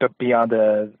 I mean, but beyond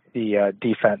the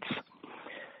defense.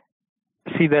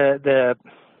 See,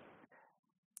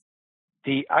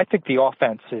 I think the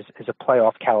offense is a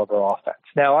playoff caliber offense.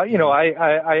 Now,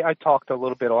 I talked a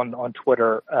little bit on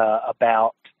Twitter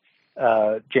about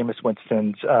Jameis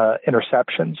Winston's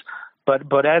interceptions,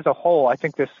 but as a whole, I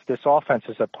think this offense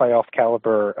is a playoff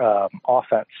caliber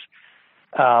offense.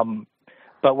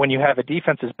 But when you have a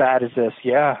defense as bad as this,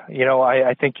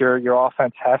 I think your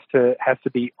offense has to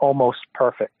be almost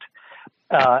perfect.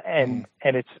 And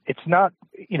it's not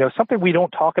something we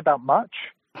don't talk about much.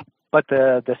 but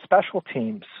the special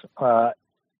teams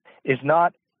is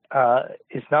not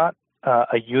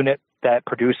a unit that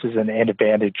produces an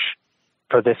advantage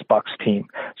for this Bucs team.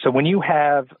 So when you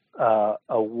have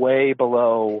a way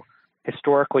below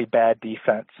historically bad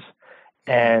defense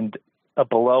and a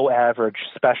below average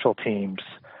special teams,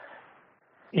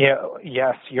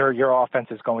 yes, your offense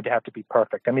is going to have to be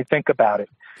perfect. I mean, think about it.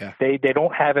 Yeah. They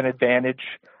don't have an advantage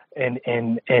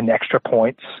in extra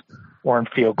points or in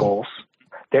field goals.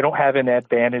 They don't have an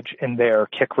advantage in their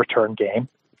kick return game.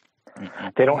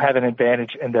 They don't have an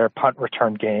advantage in their punt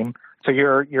return game. So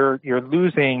you're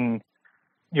losing.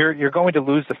 You're going to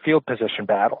lose the field position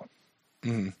battle.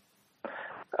 Mm-hmm.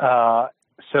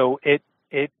 So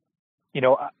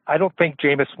I don't think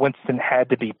Jameis Winston had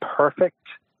to be perfect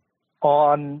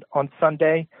on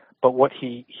Sunday, but what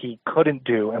he couldn't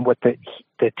do and what the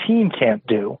team can't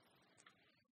do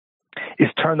is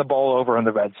turn the ball over in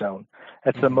the red zone.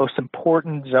 That's the most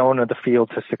important zone of the field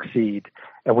to succeed.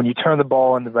 And when you turn the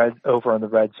ball over in the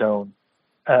red zone,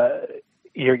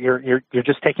 you're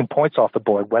just taking points off the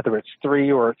board, whether it's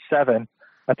 3 or it's 7.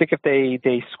 I think if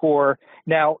they score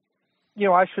now,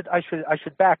 I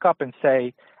should back up and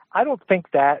say I don't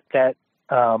think that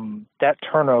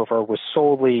turnover was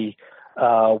solely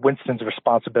Winston's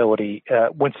responsibility,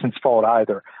 Winston's fault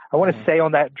either. I want to say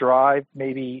on that drive,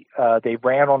 maybe they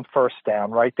ran on first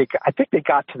down, right? I think they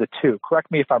got to the 2.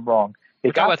 Correct me if I'm wrong.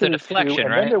 They got to the deflection, 2,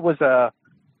 and right? then there was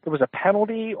a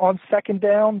penalty on second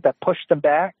down that pushed them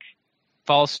back.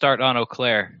 False start on Eau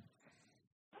Claire.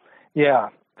 Yeah.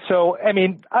 So, I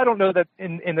mean, I don't know that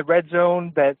in the red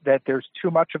zone that there's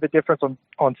too much of a difference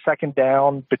on second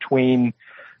down between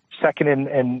second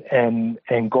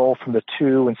and goal from the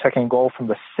 2 and second and goal from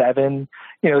the 7.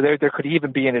 There could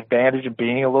even be an advantage in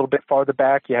being a little bit farther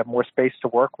back. You have more space to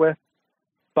work with.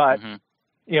 But,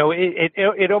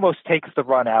 it almost takes the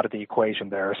run out of the equation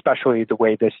there, especially the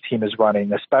way this team is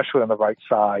running, especially on the right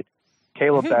side.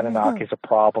 Caleb Benenoch is a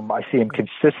problem. I see him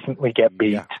consistently get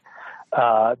beat. Yeah.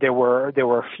 There were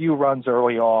a few runs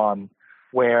early on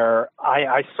where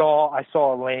I saw a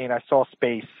lane, I saw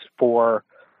space for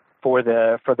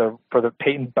the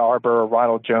Peyton Barber,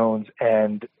 Ronald Jones,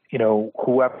 and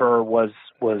whoever was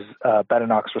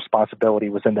Benenoch's responsibility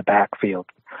was in the backfield.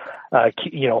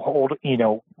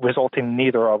 Resulting in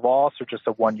either a loss or just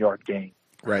a 1-yard gain.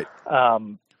 Right.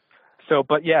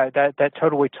 But yeah, that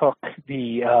totally took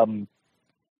the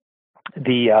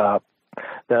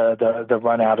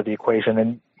run out of the equation,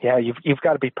 and yeah, you've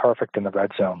got to be perfect in the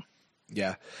red zone.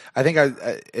 Yeah, I think I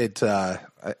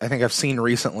think I've seen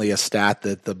recently a stat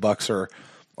that the Bucs are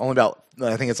only about,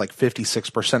 I think it's like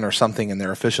 56% or something in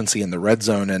their efficiency in the red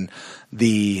zone, and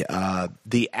the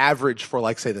average for,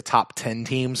 like, say, the top 10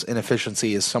 teams in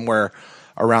efficiency is somewhere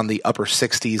around the upper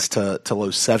 60s to low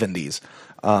 70s.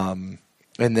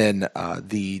 And then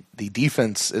the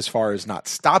defense, as far as not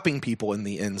stopping people in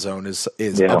the end zone, is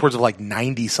upwards of like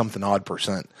 90-something odd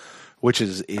 %, which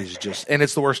is just, and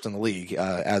it's the worst in the league,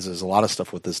 as is a lot of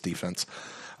stuff with this defense.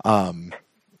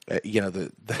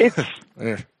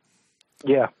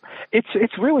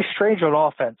 It's really strange on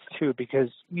offense too, because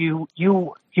you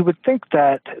would think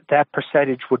that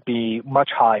percentage would be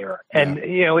much higher, and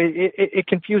it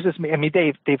confuses me. I mean,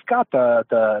 they've got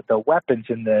the weapons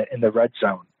in the red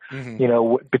zone.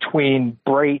 Mm-hmm. Between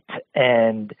Brent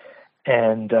and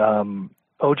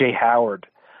O.J. Howard,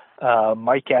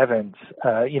 Mike Evans,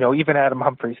 even Adam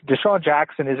Humphries. Deshaun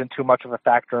Jackson isn't too much of a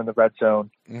factor in the red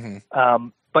zone. Mm-hmm.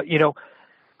 But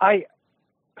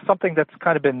something that's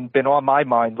kind of been on my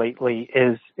mind lately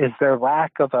is their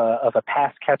lack of a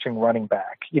pass catching running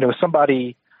back. A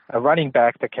running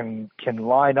back that can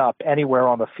line up anywhere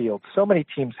on the field. So many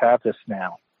teams have this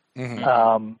now.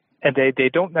 Mm-hmm. And they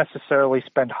don't necessarily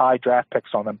spend high draft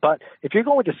picks on them. But if you're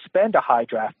going to spend a high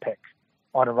draft pick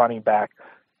on a running back,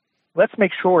 let's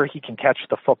make sure he can catch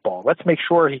the football. Let's make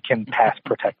sure he can pass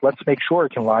protect. Let's make sure he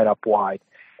can line up wide.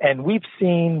 And we've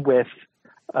seen with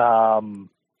the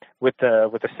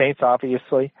Saints,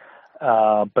 obviously,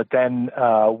 but then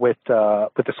with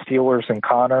the Steelers and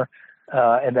Connor,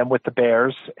 and then with the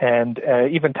Bears, and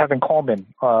even Tevin Coleman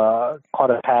caught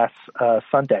a pass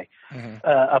Sunday. Mm-hmm.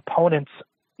 Opponents,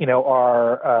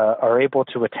 are able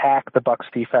to attack the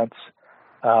Bucs defense,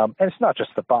 and it's not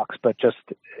just the Bucs, but just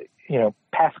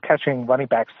pass catching running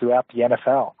backs throughout the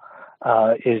NFL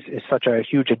is such a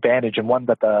huge advantage, and one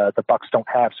that the Bucs don't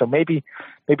have. So maybe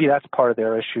that's part of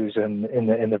their issues in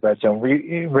the red zone.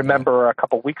 Remember a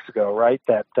couple weeks ago, right,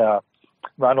 that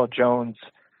Ronald Jones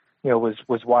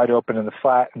was wide open in the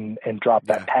flat and dropped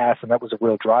that pass, and that was a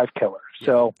real drive killer.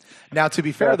 So now, to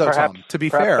be fair, though, Tom, to be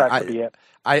fair, that could be it.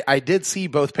 I did see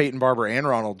both Peyton Barber and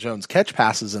Ronald Jones catch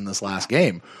passes in this last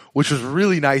game, which was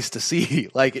really nice to see.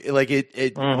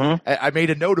 I made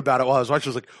a note about it while I was watching.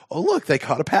 I was like, oh, look, they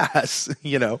caught a pass,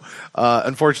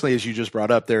 Unfortunately, as you just brought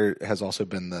up, there has also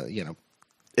been the,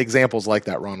 examples like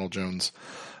that Ronald Jones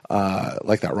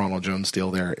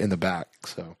deal there in the back.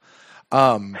 So,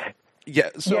 and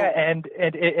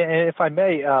if I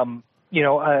may,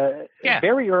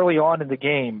 very early on in the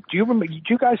game, do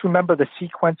you guys remember the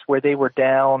sequence where they were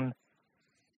down?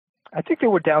 I think they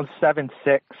were down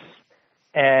 7-6,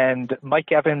 and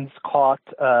Mike Evans caught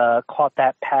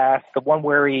that pass, the one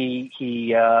where he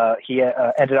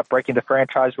ended up breaking the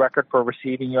franchise record for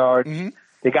receiving yards. Mm-hmm.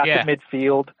 They got to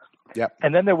midfield. Yep.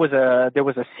 And then there was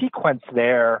a sequence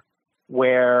there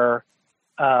where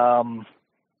I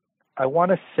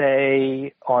want to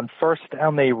say on first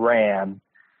down they ran,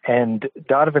 and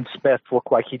Donovan Smith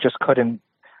looked like he just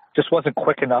wasn't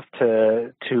quick enough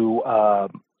to.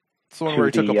 It's the one where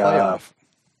he took a playoff.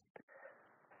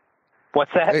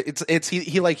 What's that?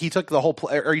 He took the whole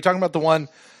play. Are you talking about the one?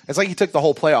 It's like he took the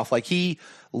whole playoff. Like he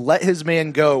let his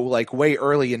man go like way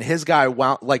early, and his guy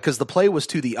wound because the play was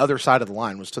to the other side of the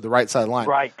line, was to the right side of the line.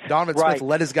 Right. Donovan Smith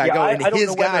let his guy go, and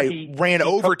his guy ran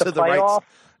over to the right.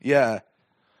 Yeah.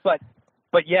 But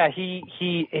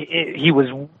he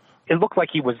was. It looked like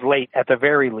he was late at the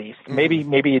very least. Mm-hmm.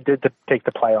 Maybe he did take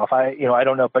the playoff. I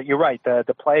don't know, but you're right.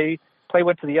 The play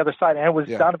went to the other side, and it was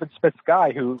Donovan Smith's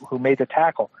guy who made the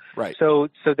tackle. Right. So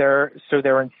they're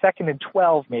in 2nd and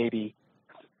 12 maybe,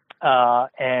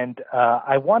 and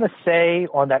I want to say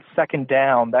on that second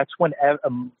down, that's when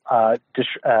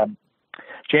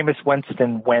Jameis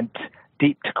Winston went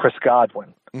deep to Chris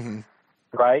Godwin, mm-hmm.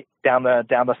 right down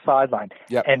the sideline,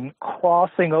 and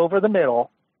crossing over the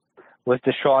middle was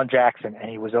Deshaun Jackson, and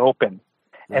he was open.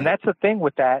 Right. And that's the thing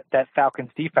with that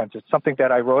Falcons defense. It's something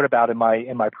that I wrote about in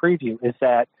my preview, is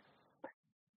that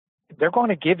they're going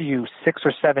to give you 6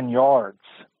 or 7 yards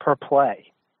per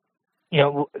play.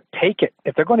 Take it.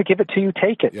 If they're going to give it to you,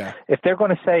 take it. Yeah. If they're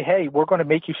going to say, hey, we're going to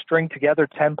make you string together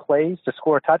 10 plays to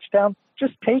score a touchdown,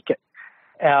 just take it.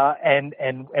 And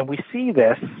we see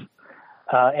this,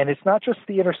 and it's not just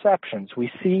the interceptions.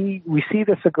 We see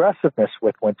this aggressiveness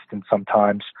with Winston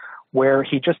sometimes, where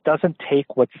he just doesn't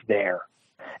take what's there.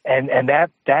 And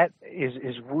that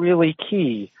is really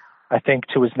key, I think,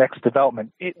 to his next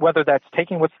development, whether that's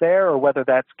taking what's there or whether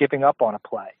that's giving up on a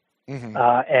play. Mm-hmm.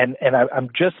 And I'm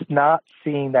just not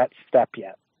seeing that step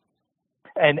yet.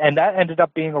 And that ended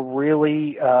up being a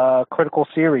really critical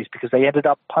series because they ended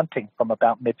up punting from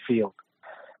about midfield.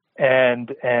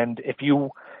 And if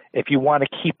you want to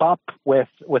keep up with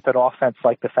an offense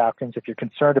like the Falcons, if you're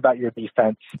concerned about your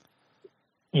defense,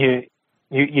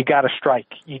 you got to strike.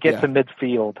 You get to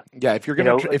midfield. Yeah, if you're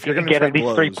going to get at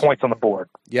least 3 points on the board.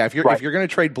 Yeah, if you're going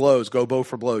to trade blows, go blow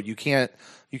for blow. You can't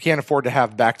afford to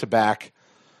have back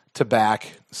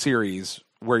series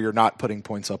where you're not putting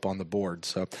points up on the board.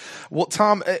 So, well,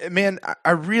 Tom, man,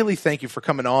 I really thank you for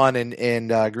coming on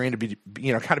and agreeing to be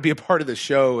kind of be a part of the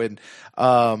show. And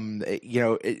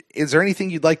is there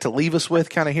anything you'd like to leave us with,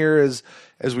 kind of here as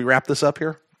we wrap this up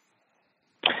here?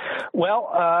 Well,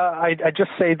 I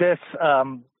just say this,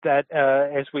 that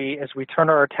as we turn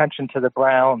our attention to the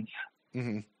Browns,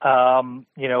 mm-hmm.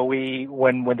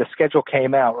 When the schedule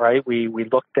came out, right, we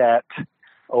looked at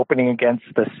opening against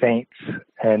the Saints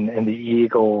and the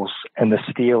Eagles and the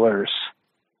Steelers.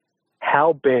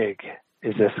 How big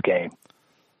is this game?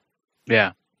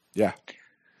 Yeah. Yeah.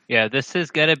 Yeah, this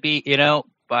is going to be,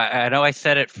 I know I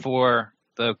said it for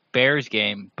the Bears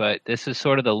game, but this is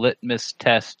sort of the litmus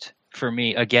test for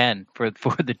me again for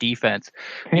the defense,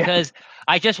 because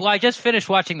I just finished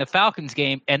watching the Falcons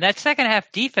game, and that second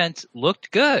half defense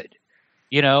looked good.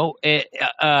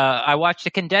 I watched the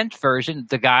condensed version.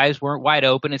 The guys weren't wide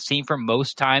open. It seemed for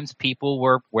most times people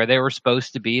were where they were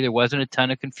supposed to be. There wasn't a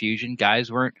ton of confusion. Guys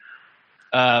weren't,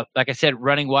 like I said,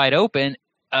 running wide open.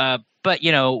 But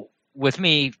with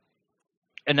me,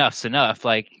 enough's enough.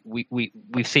 Like we've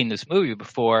seen this movie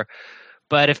before.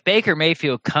 But if Baker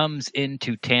Mayfield comes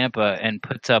into Tampa and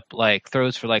puts up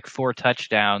throws for 4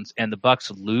 touchdowns and the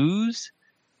Bucs lose,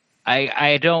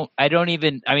 I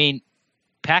mean,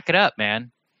 pack it up,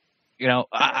 man.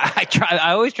 I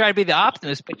always try to be the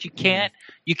optimist, but you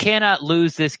cannot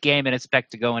lose this game and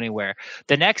expect to go anywhere.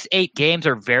 The next 8 games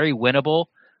are very winnable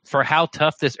for how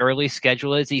tough this early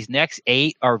schedule is. These next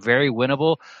 8 are very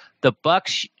winnable. The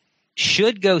Bucs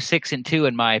should go 6-2,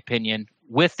 in my opinion,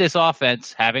 with this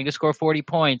offense having to score 40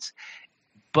 points,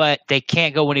 but they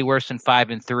can't go any worse than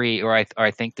 5-3, or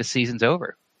I think the season's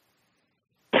over.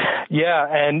 Yeah,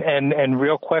 and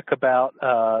real quick about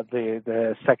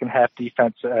the second half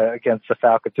defense against the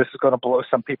Falcons. This is going to blow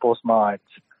some people's minds.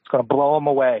 It's going to blow them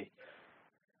away.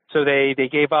 So they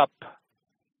gave up,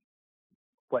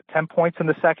 10 points in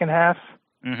the second half?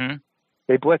 Mm-hmm.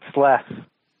 They blitzed less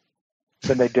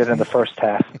than they did in the first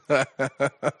half. They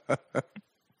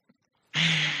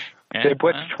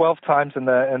blitzed 12 times in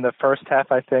the first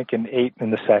half, I think, and 8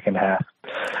 in the second half.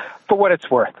 For what it's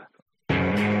worth.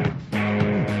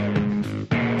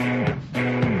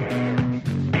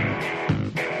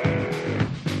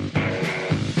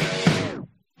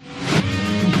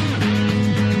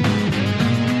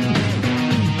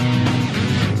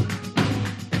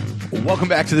 Welcome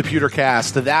back to the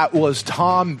Pewtercast. That was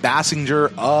Tom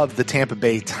Bassinger of the Tampa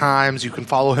Bay Times. You can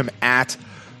follow him at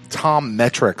Tom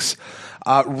Metrics.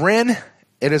 Ren,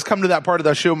 it has come to that part of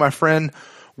the show, my friend,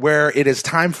 where it is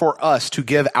time for us to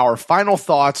give our final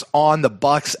thoughts on the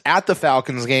Bucs at the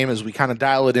Falcons game as we kind of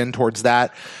dial it in towards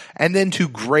that, and then to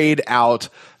grade out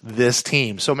this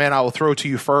team. So, man, I will throw it to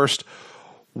you first.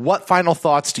 What final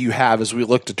thoughts do you have as we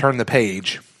look to turn the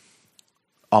page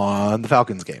on the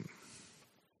Falcons game?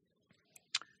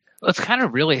 Well, it's kind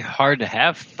of really hard to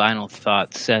have final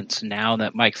thoughts since now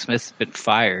that Mike Smith's been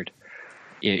fired.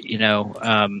 I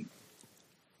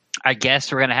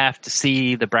guess we're going to have to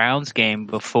see the Browns game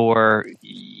before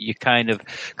you kind of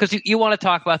 – because you want to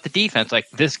talk about the defense. Like,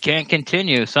 this can't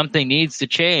continue. Something needs to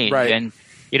change. Right. And,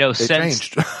 It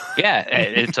changed. Yeah,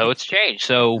 and so it's changed.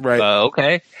 So, right.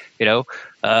 Okay,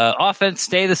 offense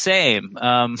stay the same.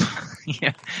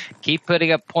 Keep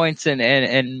putting up points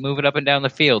and moving up and down the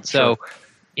field. So, Sure.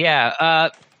 Yeah,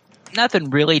 nothing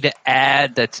really to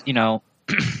add. That's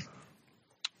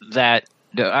that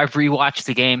I've rewatched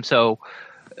the game. So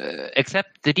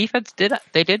except the defense they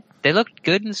looked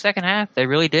good in the second half. They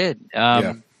really did.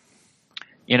 They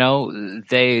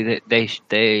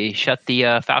shut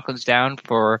the Falcons down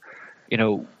for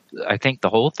I think the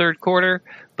whole third quarter.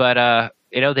 But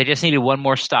they just needed one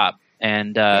more stop,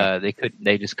 and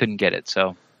they just couldn't get it.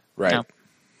 So right,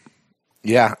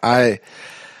 yeah,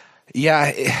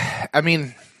 I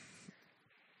mean,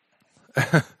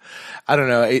 I don't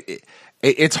know.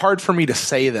 It's hard for me to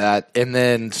say that and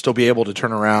then still be able to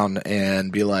turn around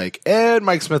and be like, and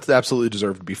Mike Smith absolutely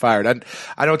deserved to be fired.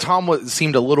 I know Tom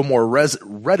seemed a little more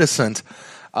reticent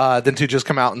than to just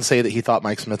come out and say that he thought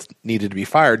Mike Smith needed to be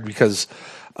fired because,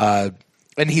 and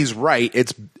he's right.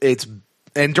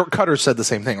 And Dirk Cutter said the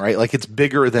same thing, right? Like, it's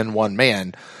bigger than one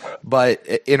man, but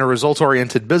in a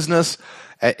results-oriented business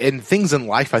and things in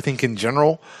life, I think in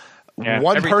general,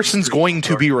 one person's going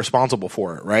to be responsible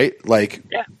for it, right? Like,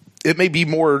 it may be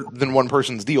more than one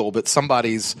person's deal, but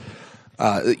somebody's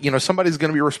going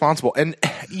to be responsible. And,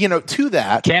 to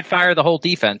that. Can't fire the whole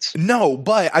defense. No,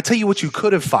 but I tell you what you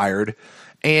could have fired.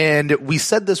 And we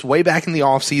said this way back in the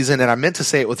offseason, and I meant to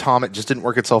say it with Tom. It just didn't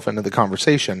work itself into the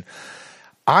conversation.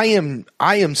 I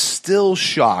am still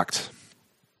shocked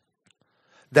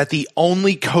that the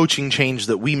only coaching change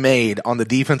that we made on the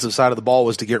defensive side of the ball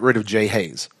was to get rid of Jay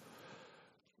Hayes.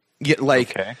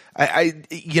 Okay. I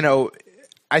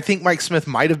think Mike Smith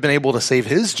might have been able to save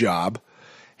his job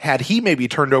had he maybe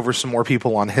turned over some more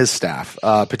people on his staff,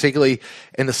 particularly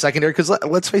in the secondary. Because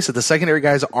let's face it, the secondary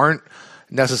guys aren't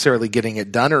necessarily getting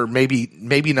it done, or maybe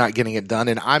not getting it done.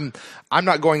 And I'm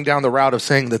not going down the route of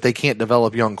saying that they can't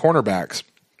develop young cornerbacks.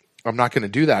 I'm not going to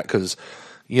do that because,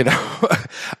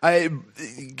 I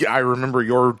remember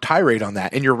your tirade on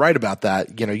that, and you're right about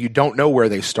that. You don't know where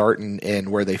they start and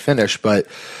where they finish, but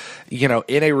in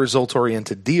a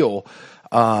results-oriented deal,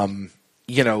 where's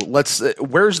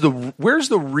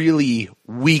the really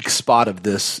weak spot of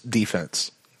this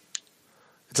defense?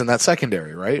 It's in that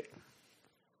secondary, right?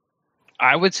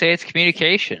 I would say it's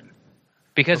communication,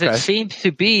 because it seems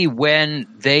to be when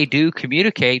they do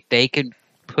communicate, they can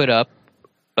put up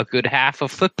a good half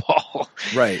of football.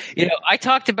 Right. I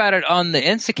talked about it on the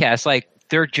Instacast. Like,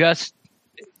 they're just,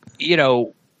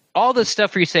 all this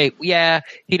stuff where you say, yeah,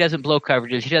 he doesn't blow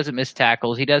coverages, he doesn't miss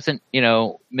tackles, he doesn't,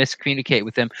 miscommunicate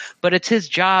with them. But it's his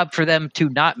job for them to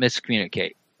not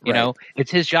miscommunicate.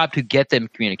 It's his job to get them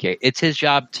to communicate. It's his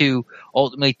job to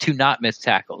ultimately to not miss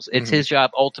tackles. It's his job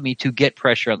ultimately to get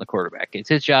pressure on the quarterback. It's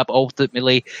his job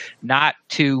ultimately not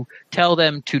to tell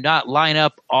them to not line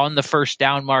up on the first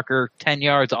down marker 10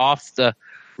 yards off the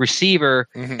receiver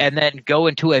and then go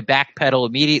into a backpedal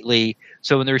immediately.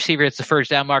 So when the receiver hits the first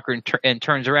down marker and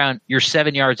turns around, you're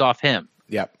 7 yards off him.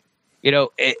 Yep.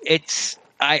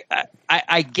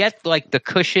 I get like the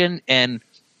cushion and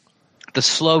the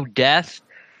slow death,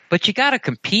 but you got to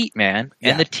compete, man.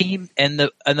 And the team and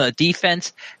the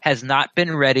defense has not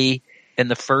been ready in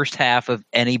the first half of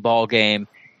any ball game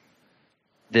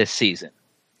this season.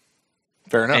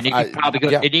 Fair enough. And you can probably go.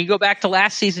 Yeah. And you can go back to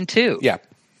last season too. Yeah.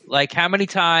 Like how many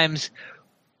times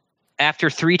after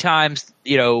 3 times,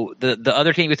 the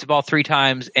other team gets the ball 3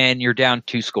 times and you're down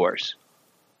 2 scores.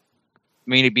 I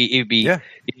mean, it'd be 10-0,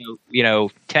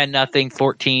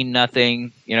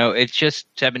 14-0. It's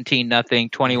just 17-0,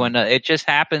 21-0. It just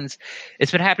happens.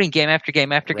 It's been happening game after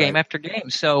game after game after game.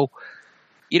 So,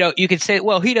 you could say,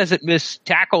 well, he doesn't miss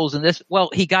tackles and this. Well,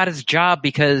 he got his job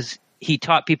because he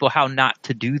taught people how not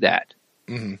to do that.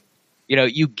 Mm-hmm.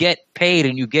 You get paid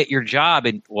and you get your job,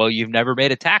 and you've never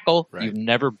made a tackle. Right.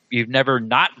 You've never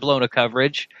not blown a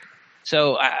coverage.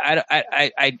 So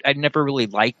I never really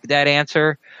liked that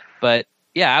answer, but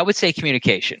yeah, I would say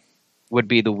communication would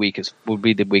be the weakest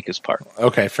part.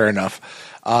 Okay, fair enough.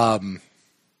 And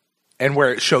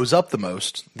where it shows up the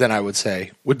most, then I would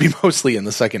say would be mostly in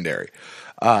the secondary.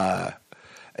 But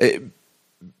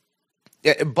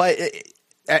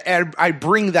I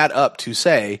bring that up to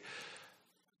say,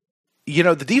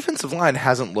 the defensive line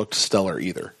hasn't looked stellar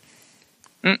either.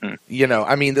 Mm-mm.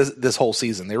 I mean, this whole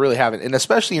season they really haven't, and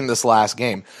especially in this last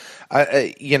game.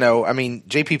 I mean,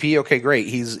 JPP, okay, great.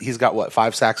 He's got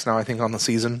 5 sacks now, I think, on the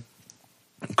season.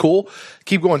 Cool,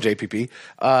 keep going, JPP.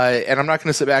 And I'm not going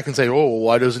to sit back and say, oh,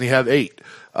 why doesn't he have 8?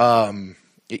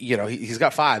 He's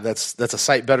got 5. That's a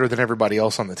sight better than everybody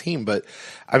else on the team. But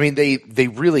I mean, they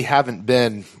really haven't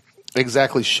been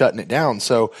exactly shutting it down.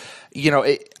 So,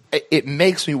 it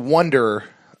makes me wonder,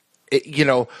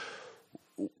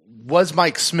 was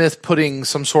Mike Smith putting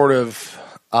some sort of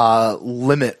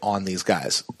limit on these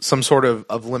guys, some sort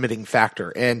of limiting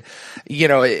factor? And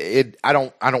I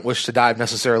don't wish to dive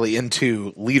necessarily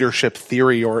into leadership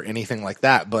theory or anything like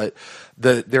that, but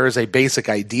there is a basic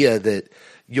idea that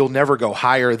you'll never go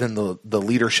higher than the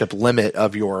leadership limit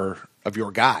of your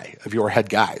head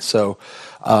guy. So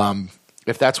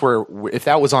if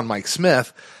that was on Mike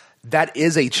Smith, that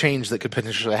is a change that could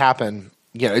potentially happen.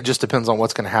 It just depends on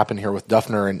what's going to happen here with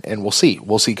Duffner, and we'll see.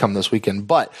 We'll see come this weekend.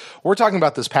 But we're talking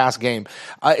about this past game.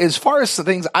 As far as the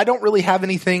things, I don't really have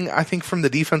anything, I think, from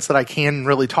the defense that I can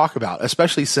really talk about,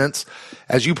 especially since,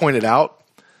 as you pointed out,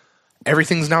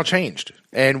 everything's now changed,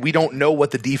 and we don't know what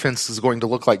the defense is going to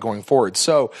look like going forward.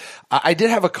 So I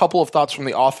did have a couple of thoughts from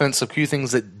the offense, a few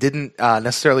things that didn't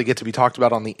necessarily get to be talked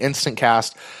about on the instant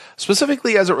cast,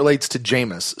 specifically as it relates to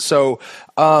Jameis. So,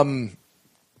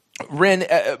 Ren,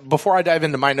 before I dive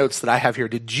into my notes that I have here,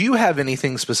 did you have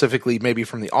anything specifically maybe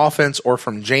from the offense or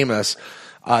from Jameis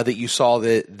that you saw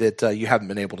that you haven't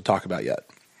been able to talk about yet?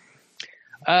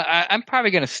 I'm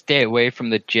probably going to stay away from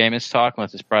the Jameis talk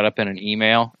unless it's brought up in an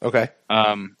email. Okay.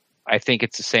 I think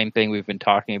it's the same thing we've been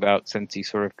talking about since he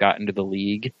sort of got into the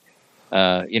league.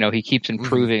 He keeps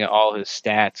improving all his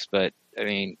stats, but I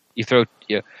mean, you threw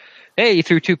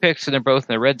 2 picks and they're both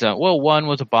in the red zone. Well, one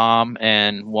was a bomb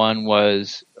and one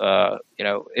was,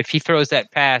 if he throws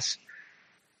that pass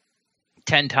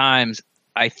 10 times,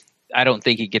 I don't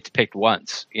think he gets picked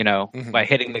once, by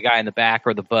hitting the guy in the back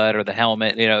or the butt or the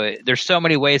helmet. There's so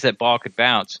many ways that ball could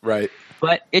bounce. Right.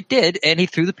 But it did, and he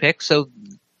threw the pick. So,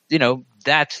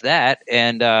 that's that.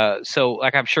 And so,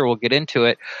 like, I'm sure we'll get into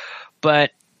it.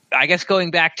 But I guess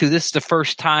going back to this is the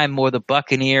first time where the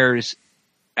Buccaneers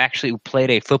actually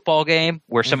played a football game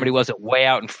where somebody wasn't way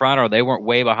out in front or they weren't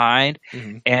way behind.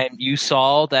 And you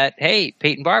saw that, hey,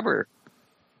 Peyton Barber,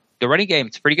 the running game,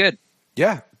 it's pretty good.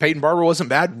 Yeah, Peyton Barber wasn't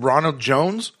bad. Ronald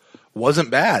Jones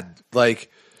wasn't bad. So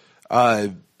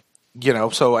I'd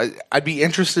be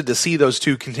interested to see those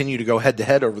two continue to go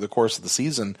head-to-head over the course of the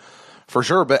season for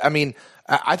sure. But, I mean,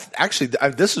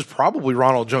 this is probably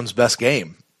Ronald Jones' best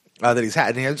game that he's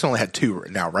had. And he's only had 2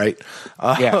 now, right?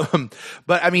 Yeah.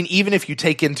 But, I mean, even if you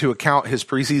take into account his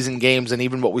preseason games and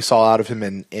even what we saw out of him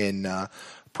in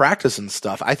practice and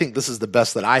stuff, I think this is the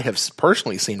best that I have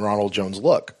personally seen Ronald Jones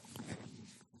look.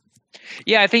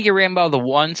 Yeah, I think he ran ball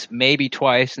once, maybe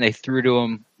twice, and they threw to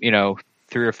him,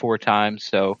 3 or 4 times.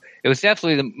 So it was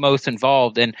definitely the most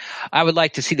involved. And I would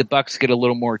like to see the Bucs get a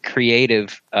little more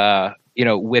creative,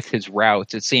 with his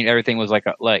routes. It seemed everything was like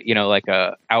a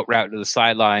out route to the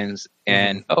sidelines,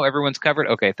 and everyone's covered.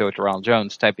 Okay, throw it to Ronald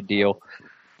Jones type of deal.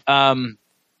 We saw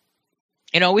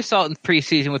it in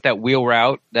preseason with that wheel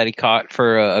route that he caught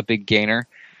for a big gainer,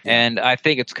 and I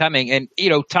think it's coming. And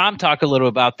Tom talked a little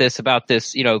about this,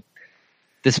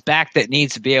 this back that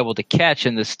needs to be able to catch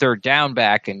in this third down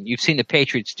back. And you've seen the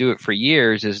Patriots do it for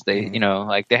years is they,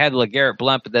 they had LeGarrette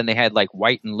Blount, but then they had like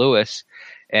White and Lewis.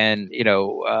 And,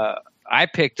 I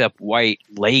picked up White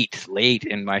late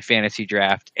in my fantasy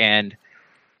draft. And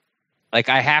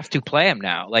I have to play him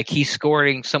now. He's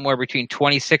scoring somewhere between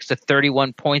 26 to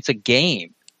 31 points a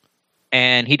game.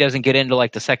 and he doesn't get into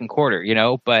like the second quarter,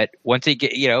 but once he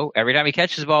every time he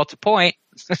catches the ball, it's a point.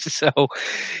 So,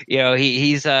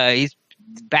 he's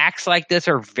backs like this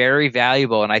are very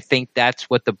valuable. And I think that's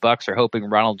what the Bucs are hoping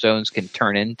Ronald Jones can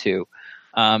turn into.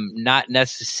 Not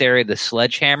necessarily the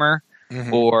sledgehammer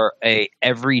or a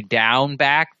every down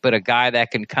back, but a guy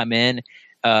that can come in,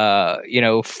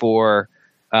 for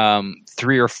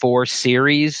 3 or 4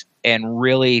 series and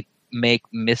really make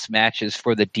mismatches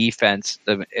for the defense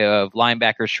of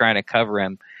linebackers trying to cover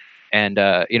him and,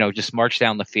 just march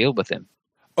down the field with him.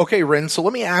 Okay, Ren, so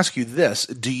let me ask you this.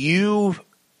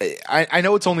 I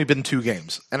know it's only been 2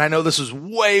 games, and I know this is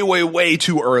way, way, way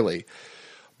too early,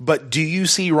 but do you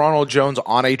see Ronald Jones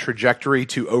on a trajectory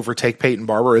to overtake Peyton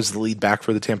Barber as the lead back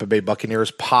for the Tampa Bay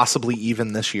Buccaneers, possibly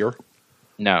even this year?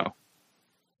 No,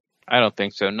 I don't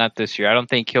think so. Not this year. I don't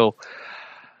think he'll.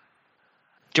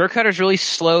 Dirk Cutter's really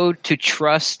slow to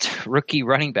trust rookie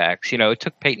running backs. It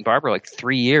took Peyton Barber like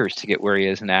 3 years to get where he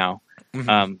is now.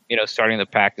 Starting the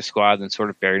practice squad and sort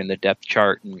of buried in the depth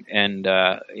chart. And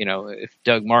if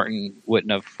Doug Martin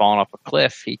wouldn't have fallen off a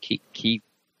cliff, he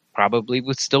probably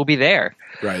would still be there.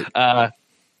 Right.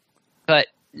 But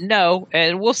no,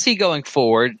 and we'll see going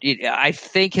forward. I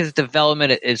think his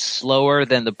development is slower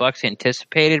than the Bucs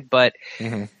anticipated, but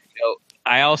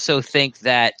I also think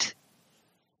that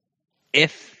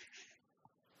if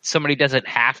somebody doesn't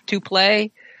have to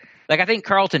play, like I think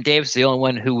Carlton Davis is the only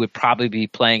one who would probably be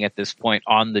playing at this point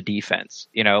on the defense.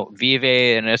 Vive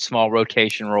in a small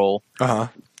rotation role,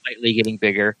 slightly getting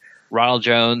bigger. Ronald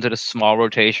Jones in a small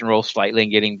rotation role, slightly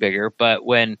getting bigger. But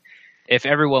if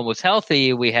everyone was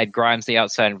healthy, we had Grimes on the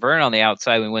outside and Vernon on the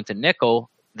outside. We went to nickel.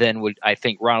 Then I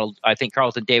think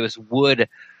Carlton Davis would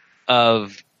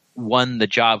have won the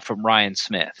job from Ryan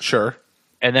Smith. Sure.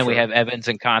 And then we have Evans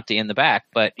and Conte in the back.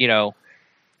 But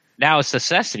now it's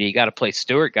necessity. You got to play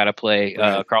Stewart, got to play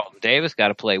Carlton Davis, got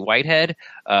to play Whitehead.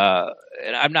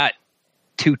 And I'm not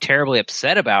too terribly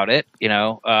upset about it.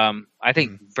 I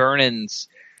think Vernon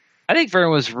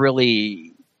was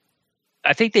really.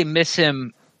 I think they miss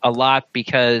him a lot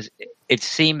because it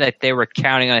seemed that they were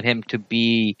counting on him to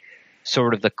be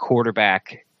sort of the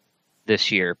quarterback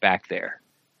this year back there.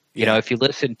 If you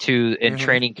listen to in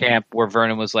training camp where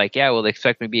Vernon was like, yeah, well, they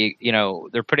expect me to be,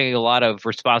 they're putting a lot of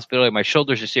responsibility on my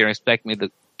shoulders this year and expect me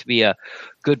to be a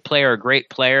good player, a great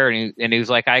player. And he was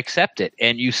like, I accept it.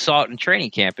 And you saw it in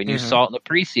training camp and you saw it in the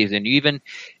preseason.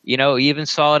 You even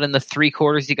saw it in the 3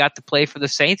 quarters he got to play for the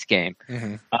Saints game.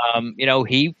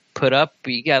 He put up,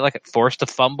 he got forced a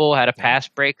fumble, had a pass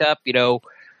breakup.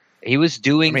 He was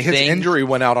doing his things. injury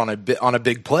went out on a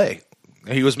big play.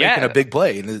 He was making a big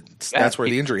play, and that's where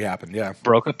the injury happened. Yeah,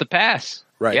 broke up the pass.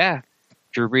 Right. Yeah,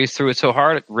 Drew Brees threw it so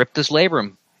hard it ripped his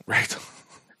labrum. Right.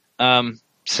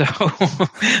 So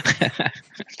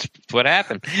that's what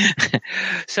happened.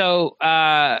 So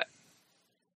to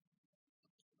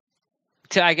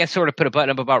I guess sort of put a button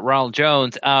up about Ronald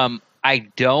Jones. I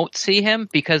don't see him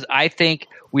because I think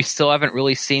we still haven't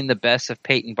really seen the best of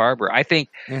Peyton Barber. I think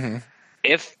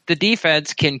if the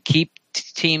defense can keep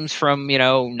teams from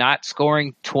not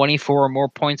scoring 24 or more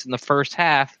points in the first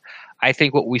half, I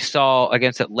think what we saw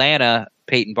against Atlanta,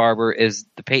 Peyton Barber, is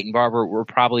the Peyton Barber we're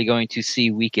probably going to see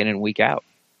week in and week out.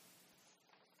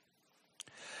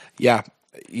 Yeah,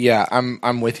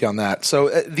 I'm with you on that.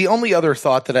 So the only other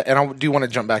thought that I do want to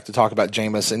jump back to talk about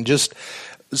Jameis and just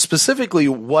specifically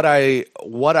what I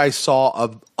saw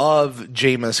of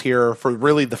Jameis here for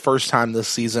really the first time this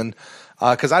season.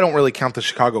 Because I don't really count the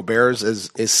Chicago Bears as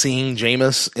seeing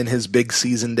Jameis in his big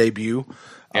season debut.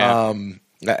 Yeah.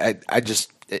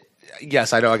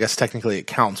 Yes, I know. I guess technically it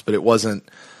counts, but it wasn't.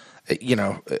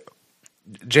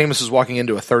 Jameis is walking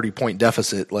into a 30-point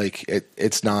deficit.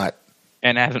 It's not.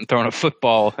 And hasn't thrown a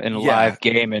football in a live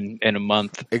game in a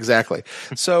month. Exactly.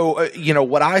 So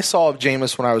what I saw of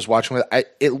Jameis when I was watching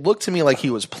it looked to me like he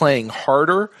was playing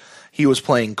harder. He was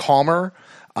playing calmer.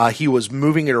 He was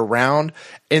moving it around.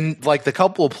 And the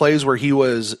couple of plays where he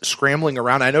was scrambling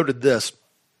around, I noted this.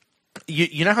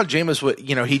 You know how Jameis would,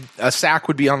 a sack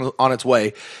would be on its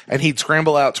way, and he'd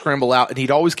scramble out, and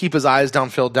he'd always keep his eyes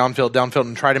downfield,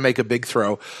 and try to make a big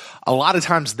throw. A lot of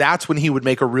times that's when he would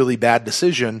make a really bad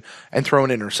decision and throw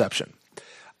an interception.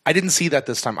 I didn't see that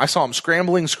this time. I saw him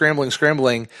scrambling,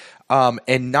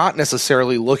 and not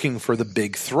necessarily looking for the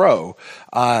big throw.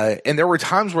 And there were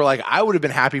times where I would have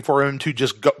been happy for him to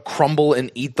just crumble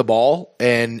and eat the ball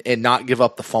and not give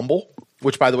up the fumble,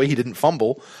 which, by the way, he didn't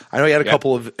fumble. I know he had a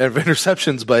couple of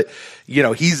interceptions, but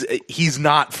he's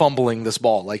not fumbling this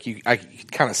ball. I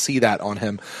kind of see that on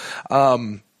him.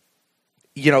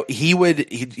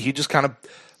 He just kind of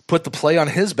put the play on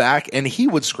his back, and he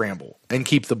would scramble and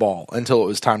keep the ball until it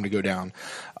was time to go down,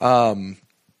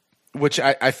 which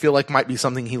I feel like might be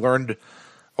something he learned,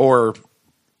 or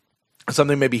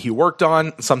something maybe he worked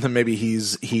on, something maybe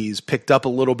he's picked up a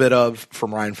little bit of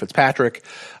from Ryan Fitzpatrick.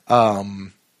 But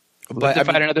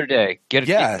fight another day. Get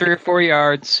 3 or 4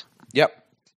 yards. Yep.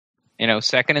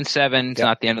 2nd and 7 is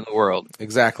not the end of the world.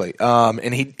 Exactly.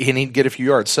 And he'd get a few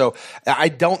yards. So I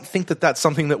don't think that that's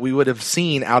something that we would have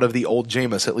seen out of the old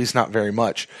Jameis, at least not very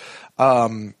much.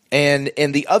 And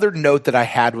the other note that I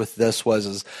had with this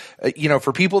was,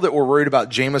 for people that were worried about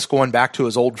Jameis going back to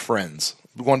his old friends,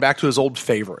 going back to his old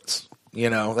favorites,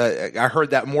 I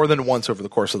heard that more than once over the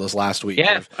course of this last week.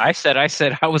 Yeah, I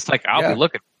was like, I'll be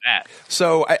looking for that.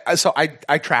 So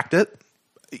I tracked it,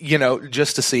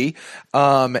 just to see.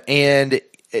 And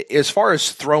as far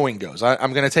as throwing goes,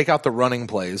 I'm going to take out the running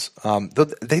plays.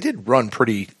 They did run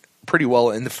pretty well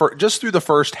in just through the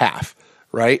first half,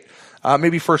 right?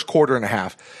 Maybe first quarter and a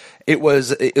half. It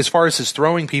was, as far as his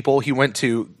throwing people, he went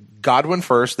to Godwin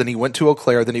first, then he went to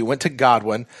Auclair, then he went to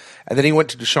Godwin, and then he went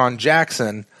to Deshaun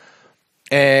Jackson.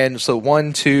 And so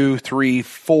 1, 2, 3,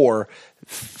 4,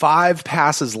 5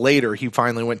 passes later, he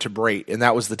finally went to Brate, and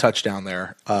that was the touchdown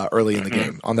there early in the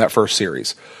game on that first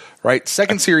series, right?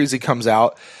 Second series, he comes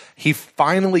out. He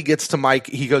finally gets to Mike.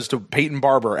 He goes to Peyton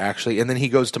Barber, actually, and then he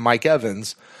goes to Mike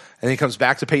Evans, and then he comes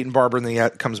back to Peyton Barber, and then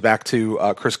he comes back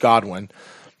to Chris Godwin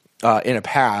in a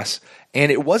pass. And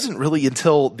it wasn't really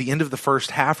until the end of the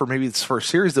first half, or maybe this first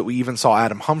series, that we even saw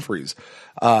Adam Humphries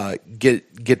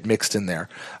get mixed in there.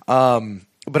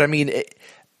 But I mean,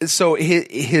 so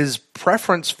his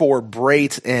preference for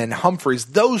Brate and Humphries,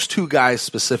 those two guys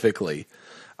specifically,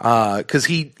 because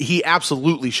he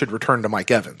absolutely should return to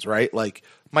Mike Evans, right? Like,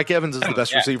 Mike Evans is the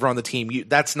best receiver on the team.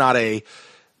 That's not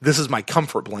this is my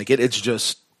comfort blanket. It's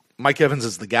just Mike Evans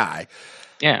is the guy.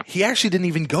 Yeah. He actually didn't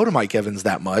even go to Mike Evans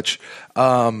that much,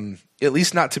 at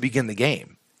least not to begin the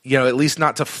game. At least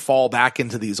not to fall back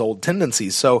into these old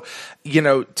tendencies. So,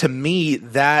 to me,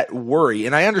 that worry,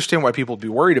 and I understand why people would be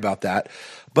worried about that,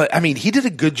 but I mean, he did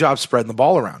a good job spreading the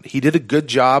ball around. He did a good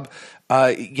job,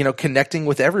 connecting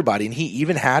with everybody, and he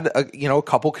even had a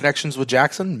couple connections with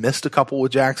Jackson, missed a couple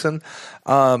with Jackson.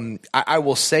 I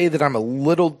will say that I'm a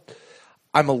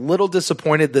little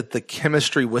disappointed that the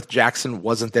chemistry with Jackson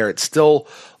wasn't there. It still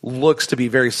looks to be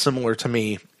very similar to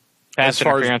me. Pass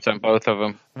interference on both of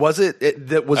them. Was it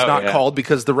that was not called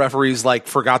because the referees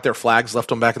forgot their flags, left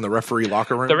them back in the referee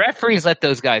locker room? The referees let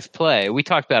those guys play. We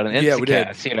talked about it in Instacast. We did.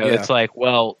 It's like,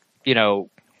 well,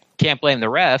 can't blame the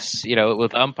refs.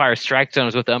 With umpire strike zone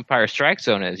is what the umpire strike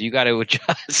zone is. You got to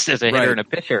adjust as a hitter and a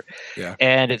pitcher. Yeah.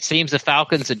 And it seems the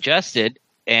Falcons adjusted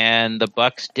and the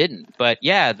Bucs didn't. But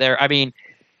yeah,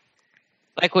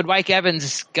 like when Mike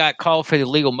Evans got called for the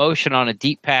illegal motion on a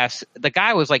deep pass, the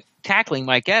guy was tackling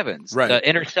Mike Evans. Right. The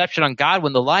interception on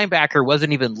Godwin, the linebacker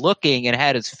wasn't even looking and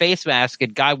had his face mask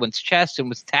in Godwin's chest and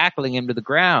was tackling him to the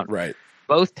ground. Right.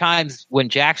 Both times when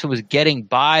Jackson was getting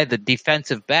by the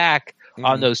defensive back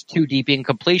on those 2 deep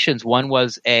incompletions, one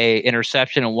was a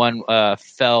interception and one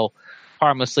fell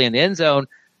harmlessly in the end zone,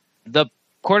 the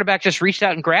quarterback just reached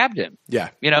out and grabbed him. Yeah.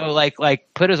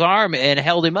 Put his arm and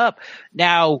held him up.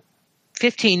 Now,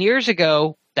 15 years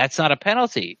ago, that's not a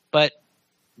penalty, but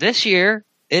this year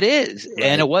it is,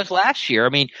 and it was last year. I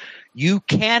mean, you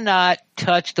cannot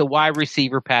touch the wide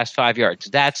receiver past 5 yards.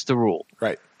 That's the rule.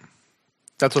 Right.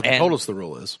 That's what they told us the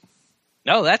rule is.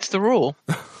 No, that's the rule.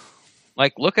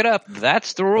 Look it up.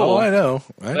 That's the rule. Oh, I know.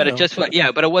 It just but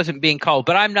it wasn't being called.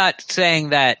 But I'm not saying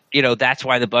that, that's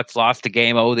why the Bucs lost the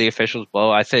game. Oh, the officials blow.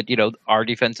 I said, our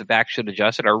defensive back should have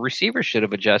adjusted. Our receivers should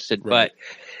have adjusted. Right. But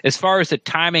as far as the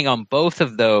timing on both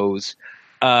of those,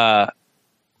 I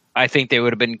think they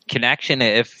would have been connection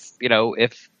if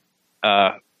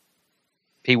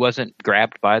he wasn't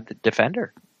grabbed by the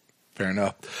defender. Fair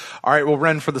enough. All right, well,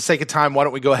 Ren, for the sake of time, why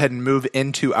don't we go ahead and move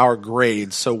into our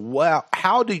grades? So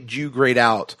how did you grade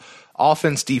out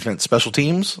offense, defense, special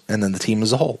teams, and then the team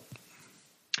as a whole?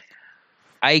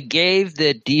 I gave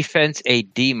the defense a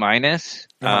D-,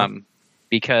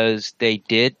 because they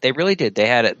really did. They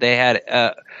had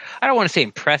I don't want to say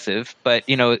impressive, but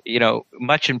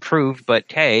much improved.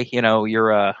 But hey,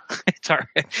 you're it's all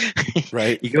right.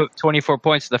 Right. You go 24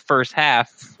 points in the first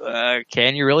half.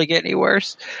 Can you really get any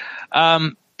worse?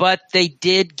 But they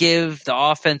did give the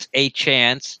offense a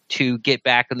chance to get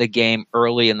back in the game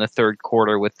early in the third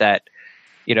quarter with that,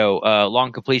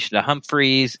 long completion to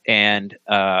Humphries, and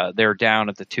they're down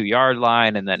at the 2-yard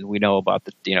line, and then we know about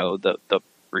the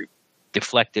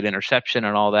deflected interception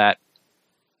and all that.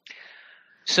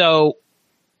 So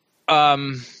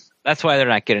that's why they're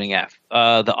not getting an F.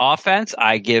 the offense,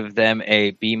 I give them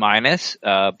a B-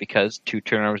 because 2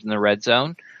 turnovers in the red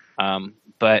zone.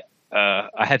 But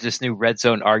I have this new red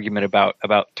zone argument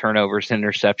about turnovers and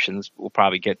interceptions. We'll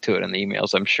probably get to it in the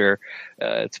emails, I'm sure.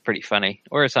 It's pretty funny.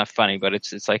 Or it's not funny, but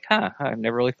it's like, I've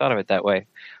never really thought of it that way.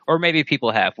 Or maybe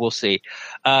people have. We'll see.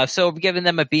 So I'm giving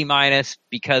them a B-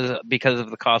 because of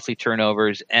the costly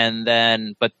turnovers. And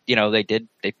then, but, they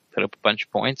put up a bunch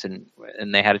of points and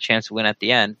they had a chance to win at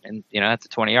the end and, at the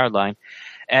 20-yard line.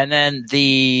 And then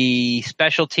the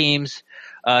special teams,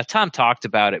 Tom talked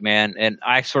about it, man, and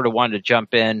I sort of wanted to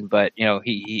jump in, but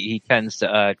he tends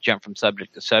to jump from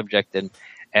subject to subject, and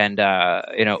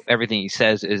everything he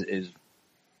says is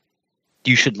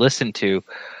you should listen to.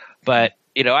 But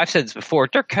I've said this before,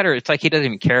 Dirk Cutter, it's like he doesn't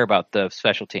even care about the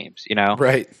special teams,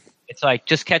 Right. It's like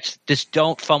just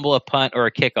don't fumble a punt or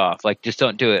a kickoff. Like, just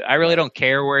don't do it. I really don't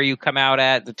care where you come out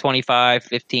at the 25,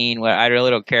 15. I really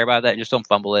don't care about that. Just don't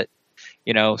fumble it.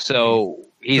 So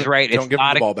he's right. Don't give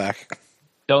him the ball back.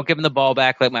 Don't give him the ball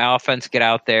back. Let my offense get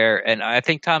out there. And I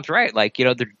think Tom's right. Like,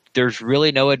 there's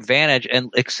really no advantage,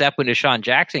 and except when Deshaun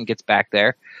Jackson gets back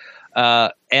there.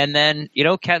 And then,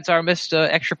 Kenzar missed an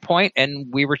extra point,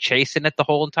 and we were chasing it the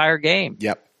whole entire game.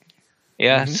 Yep.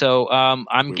 Yeah. Mm-hmm. So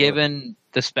I'm giving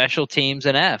the special teams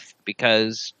an F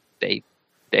because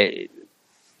they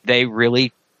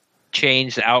really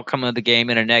changed the outcome of the game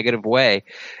in a negative way.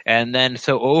 And then,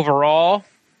 so overall,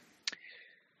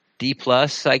 D+,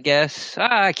 I guess.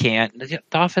 I can't. The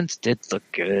offense did look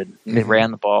good. They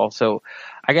ran the ball. So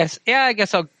I guess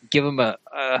I'll give them I'm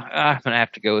going to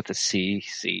have to go with a C.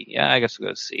 Yeah, I guess we'll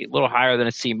go C. A little higher than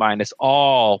a C-,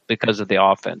 all because of the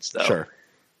offense, though. Sure.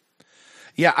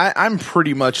 Yeah, I'm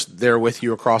pretty much there with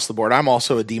you across the board. I'm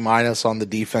also a D- on the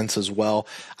defense as well.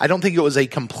 I don't think it was a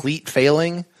complete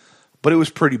failing, but it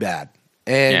was pretty bad.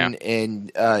 And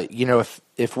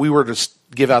if we were to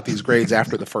give out these grades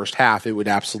after the first half, it would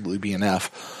absolutely be an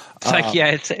F. It's like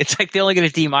they only get a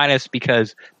D-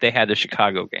 because they had the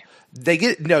Chicago game.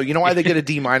 You know why they get a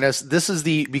D-? This is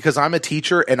because I'm a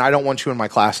teacher and I don't want you in my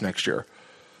class next year.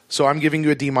 So I'm giving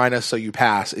you a D- so you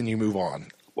pass and you move on.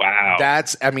 Wow.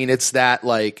 It's that,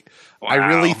 like, wow. I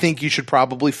really think you should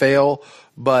probably fail,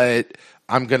 but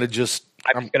I'm going to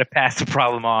pass the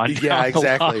problem on. Yeah,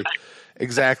 exactly.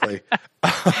 Exactly.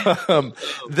 The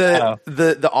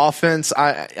offense,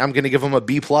 I'm going to give them a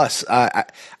B+. I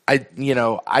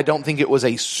don't think it was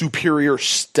a superior,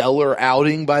 stellar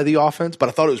outing by the offense, but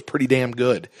I thought it was pretty damn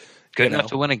good. Good enough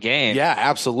to win a game. Yeah,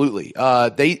 absolutely.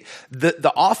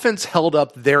 The offense held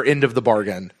up their end of the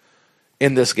bargain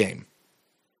in this game,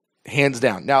 hands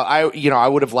down. Now, I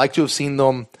would have liked to have seen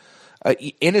them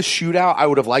in a shootout. I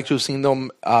would have liked to have seen them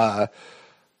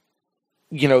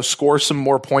score some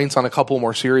more points on a couple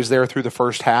more series there through the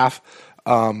first half.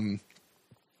 But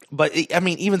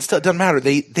even still, it doesn't matter.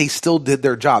 They still did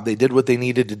their job. They did what they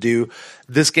needed to do.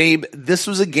 This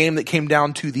was a game that came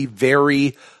down to the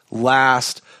very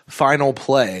last final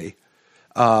play.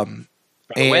 For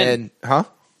the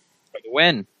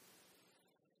win.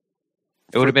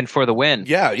 It would have been for the win.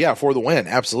 Yeah, for the win,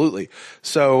 absolutely.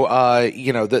 So,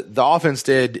 the offense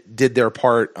did their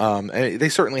part. And they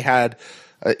certainly had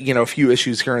a few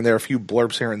issues here and there, a few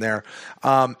blurbs here and there.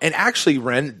 And actually,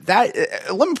 Ren, let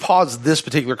me pause this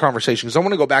particular conversation because I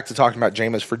want to go back to talking about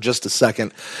Jameis for just a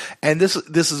second. And this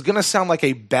is going to sound like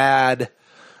a bad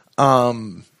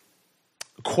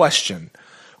question,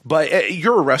 but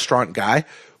you're a restaurant guy.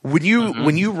 When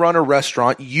you run a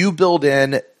restaurant, you build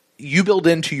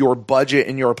into your budget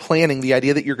and your planning the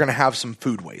idea that you're going to have some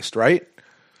food waste, right?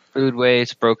 Food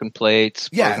waste, broken plates,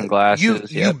 broken glasses.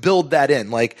 You build that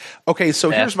in. Like, okay, so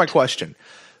here's my question.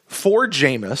 For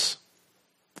Jameis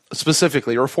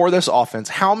specifically, or for this offense,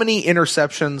 how many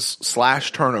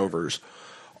interceptions / turnovers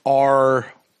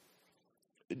are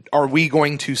we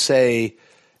going to say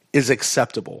is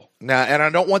acceptable? Now, and I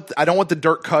don't want the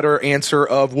Dirk Cutter answer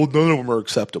of, well, none of them are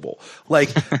acceptable. Like,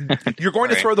 you're going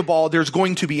to throw the ball, there's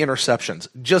going to be interceptions.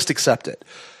 Just accept it.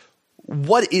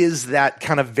 What is that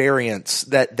kind of variance,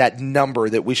 that number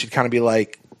that we should kind of be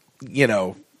like,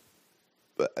 you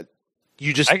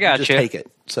just take it.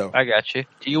 So I got you.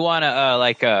 Do you want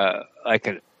like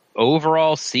an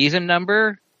overall season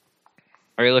number?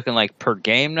 Are you looking like per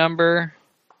game number?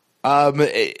 I'll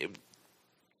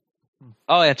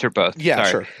answer both. Yeah,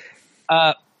 sorry.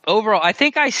 Sure. Overall, I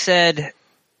think I said,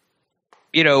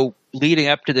 leading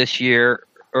up to this year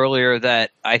earlier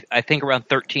that I think around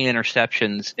 13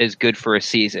 interceptions is good for a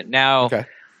season. Now,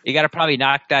 You got to probably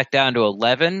knock that down to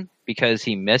 11 because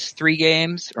he missed 3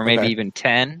 games or maybe even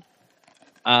 10.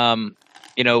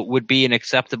 Would be an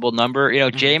acceptable number.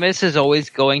 Jameis is always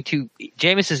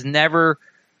Jameis is never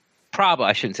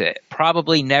I shouldn't say it,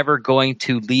 probably never going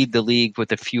to lead the league with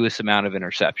the fewest amount of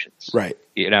interceptions. Right.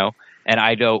 And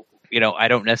I don't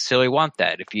necessarily want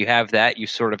that. If you have that, you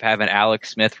sort of have an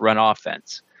Alex Smith run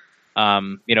offense.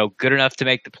 Good enough to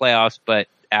make the playoffs, but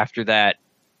after that,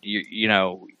 you're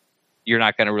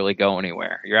not going to really go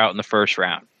anywhere. You're out in the first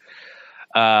round.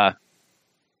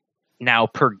 Now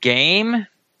per game,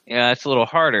 that's a little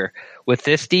harder. With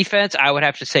this defense, I would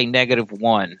have to say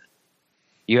 -1.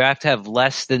 You have to have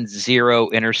less than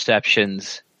 0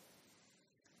 interceptions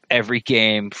every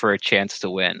game for a chance to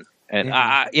win. And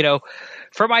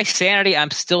for my sanity,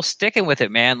 I'm still sticking with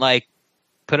it, man. Like,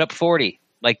 put up 40.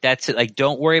 Like, that's it. Like,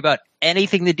 don't worry about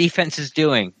anything the defense is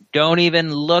doing. Don't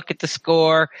even look at the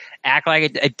score. Act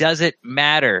like it doesn't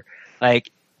matter.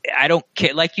 Like, I don't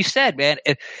care. Like you said, man,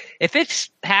 if it's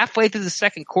halfway through the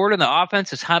second quarter and the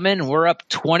offense is humming and we're up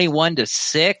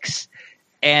 21-6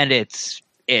 and it's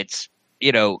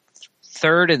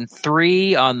 3rd and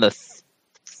 3 on the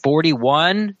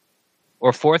 41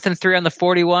 or 4th and 3 on the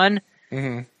 41,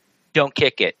 don't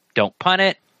kick it. Don't punt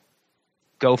it.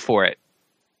 Go for it.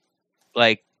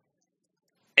 Like,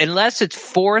 unless it's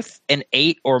 4th and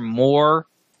 8 or more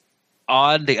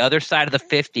on the other side of the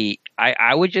 50,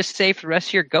 I would just say for the rest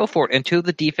of the year, go for it until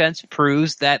the defense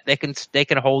proves that they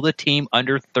can hold a team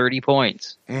under 30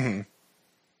 points. Mm-hmm.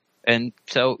 And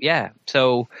so,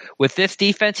 so with this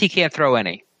defense, he can't throw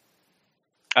any.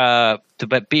 To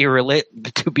be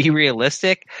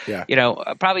realistic,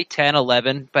 probably 10,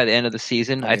 11 by the end of the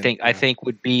season. I think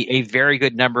would be a very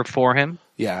good number for him.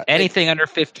 Yeah, anything under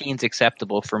 15 is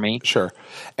acceptable for me. Sure,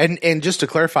 and just to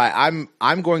clarify,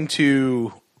 I'm going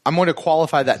to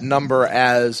qualify that number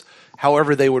as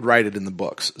however they would write it in the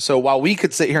books. So while we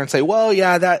could sit here and say, well,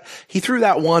 yeah, that he threw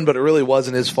that one, but it really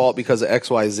wasn't his fault because of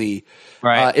XYZ.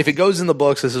 Right. If it goes in the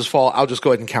books as his fault, I'll just go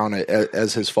ahead and count it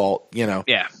as his fault. Yeah.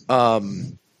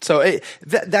 So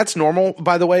that's normal,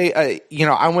 by the way. I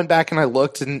went back and I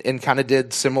looked and kind of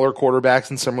did similar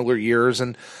quarterbacks in similar years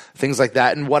and things like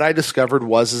that. And what I discovered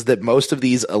is that most of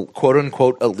these quote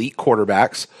unquote elite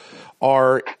quarterbacks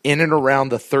are in and around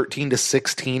the 13 to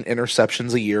 16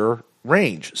 interceptions a year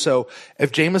range. So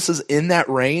if Jameis is in that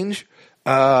range,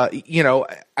 I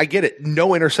get it. No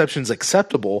interceptions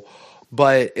acceptable,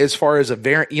 but as far as a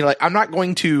variant, I'm not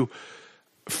going to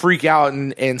freak out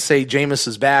and say Jameis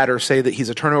is bad or say that he's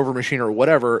a turnover machine or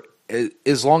whatever,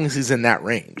 as long as he's in that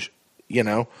range,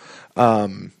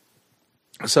 So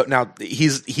now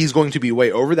he's going to be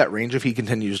way over that range if he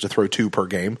continues to throw 2 per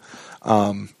game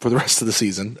for the rest of the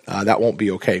season. That won't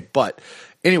be okay. But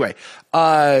anyway,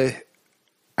 I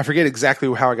forget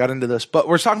exactly how I got into this, but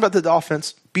we're talking about the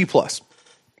offense, B+. A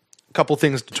couple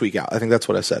things to tweak out. I think that's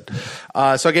what I said.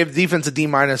 So I gave the defense a D-,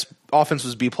 offense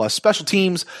was B+. Special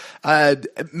teams,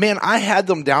 man, I had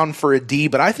them down for a D,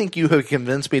 but I think you have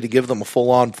convinced me to give them a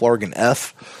full-on Flargan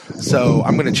F. So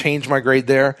I'm going to change my grade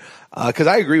there because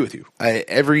I agree with you.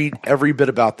 Every bit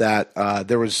about that.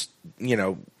 There was,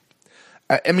 even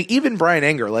Brian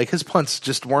Anger, like his punts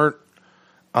just weren't.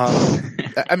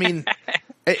 They're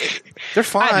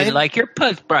fine. I mean, like your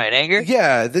punts, Brian Anger.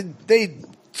 Yeah, they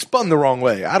spun the wrong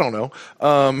way. I don't know.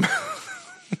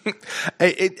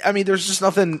 There's just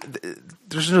nothing.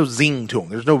 There's no zing to them.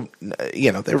 There's no,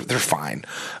 they're fine.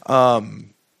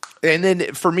 And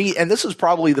then for me, and this is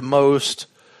probably the most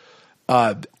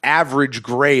average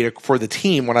grade for the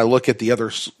team when I look at the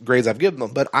other grades I've given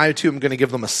them. But I too am going to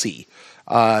give them a C.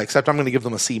 Except I'm going to give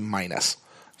them a C-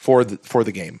 for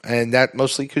the game, and that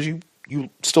mostly because you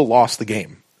still lost the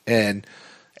game and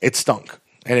it stunk,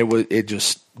 and it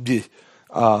just.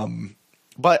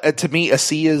 But to me, a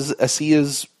C is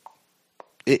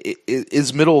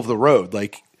middle of the road.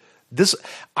 Like this,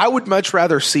 I would much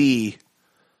rather see.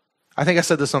 I think I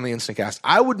said this on the Instant Cast.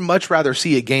 I would much rather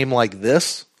see a game like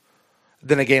this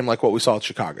than a game like what we saw at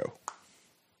Chicago.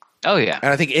 Oh yeah,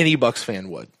 and I think any Bucs fan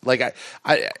would. Like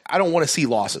I don't want to see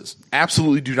losses.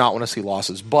 Absolutely, do not want to see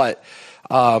losses. But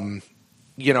I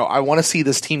want to see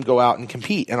this team go out and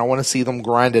compete, and I want to see them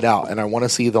grind it out, and I want to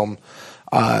see them.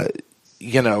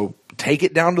 Take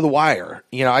it down to the wire.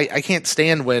 I can't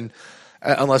stand when,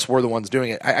 unless we're the ones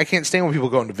doing it, I can't stand when people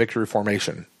go into victory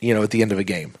formation, at the end of a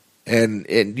game. And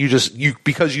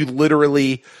because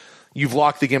you've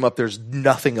locked the game up, there's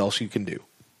nothing else you can do.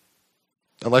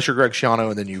 Unless you're Greg Schiano,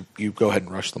 and then you go ahead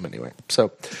and rush them anyway.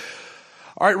 So,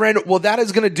 All right, Rand. Well, that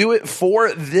is going to do it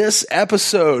for this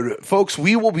episode. Folks,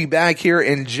 we will be back here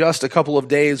in just a couple of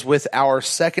days with our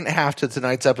second half to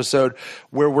tonight's episode,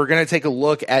 where we're going to take a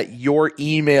look at your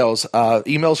emails,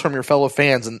 emails from your fellow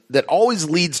fans, and that always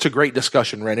leads to great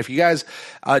discussion, Rand. If you guys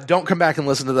don't come back and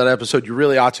listen to that episode, you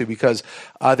really ought to, because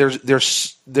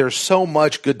there's so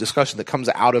much good discussion that comes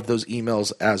out of those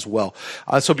emails as well.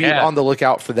 So be on the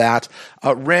lookout for that.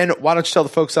 Ren, why don't you tell the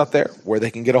folks out there where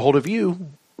they can get a hold of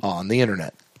you on the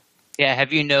internet? Yeah,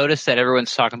 have you noticed that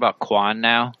everyone's talking about Quan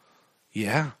now?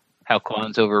 Yeah. How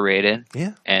Quan's overrated?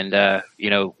 Yeah. And,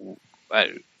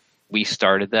 we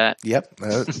started that. Yep.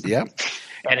 Yep.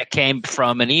 And it came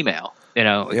from an email.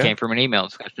 It came from an email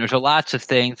discussion. There's lots of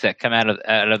things that come out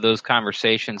of those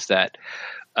conversations that,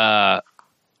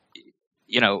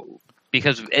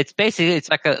 because it's basically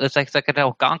it's like an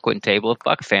Algonquin table of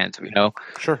Bucs fans,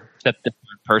 Sure. Except the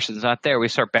person's not there. We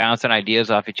start bouncing ideas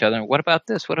off each other. What about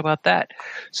this? What about that?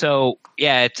 So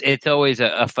yeah, it's always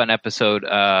a fun episode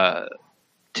to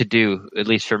do, at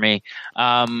least for me.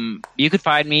 You can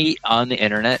find me on the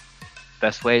internet.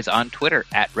 Best way is on Twitter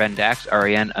at Rendax,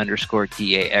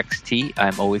 REN_DAXT.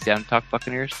 I'm always down to talk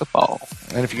Buccaneers football.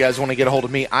 And if you guys want to get a hold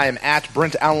of me, I am at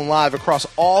Brent Allen Live across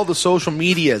all the social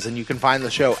medias, and you can find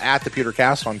the show at The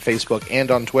Pewtercast on Facebook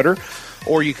and on Twitter,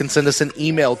 or you can send us an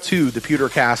email to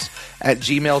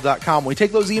thepewtercast@gmail.com. We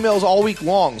take those emails all week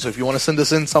long, so if you want to send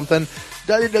us in something,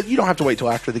 you don't have to wait till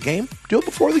after the game. Do it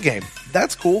before the game.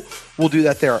 That's cool. We'll do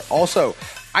that there. Also,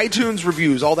 iTunes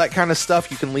reviews, all that kind of stuff,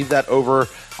 you can leave that over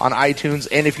on iTunes.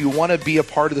 And if you want to be a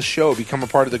part of the show, become a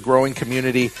part of the growing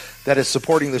community that is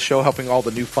supporting the show, helping all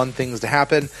the new fun things to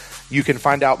happen, you can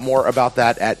find out more about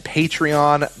that at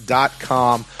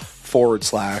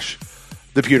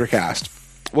patreon.com/thepewtercast.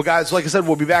 Well, guys, like I said,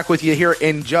 we'll be back with you here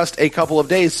in just a couple of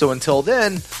days. So until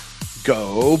then,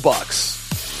 go Bucs.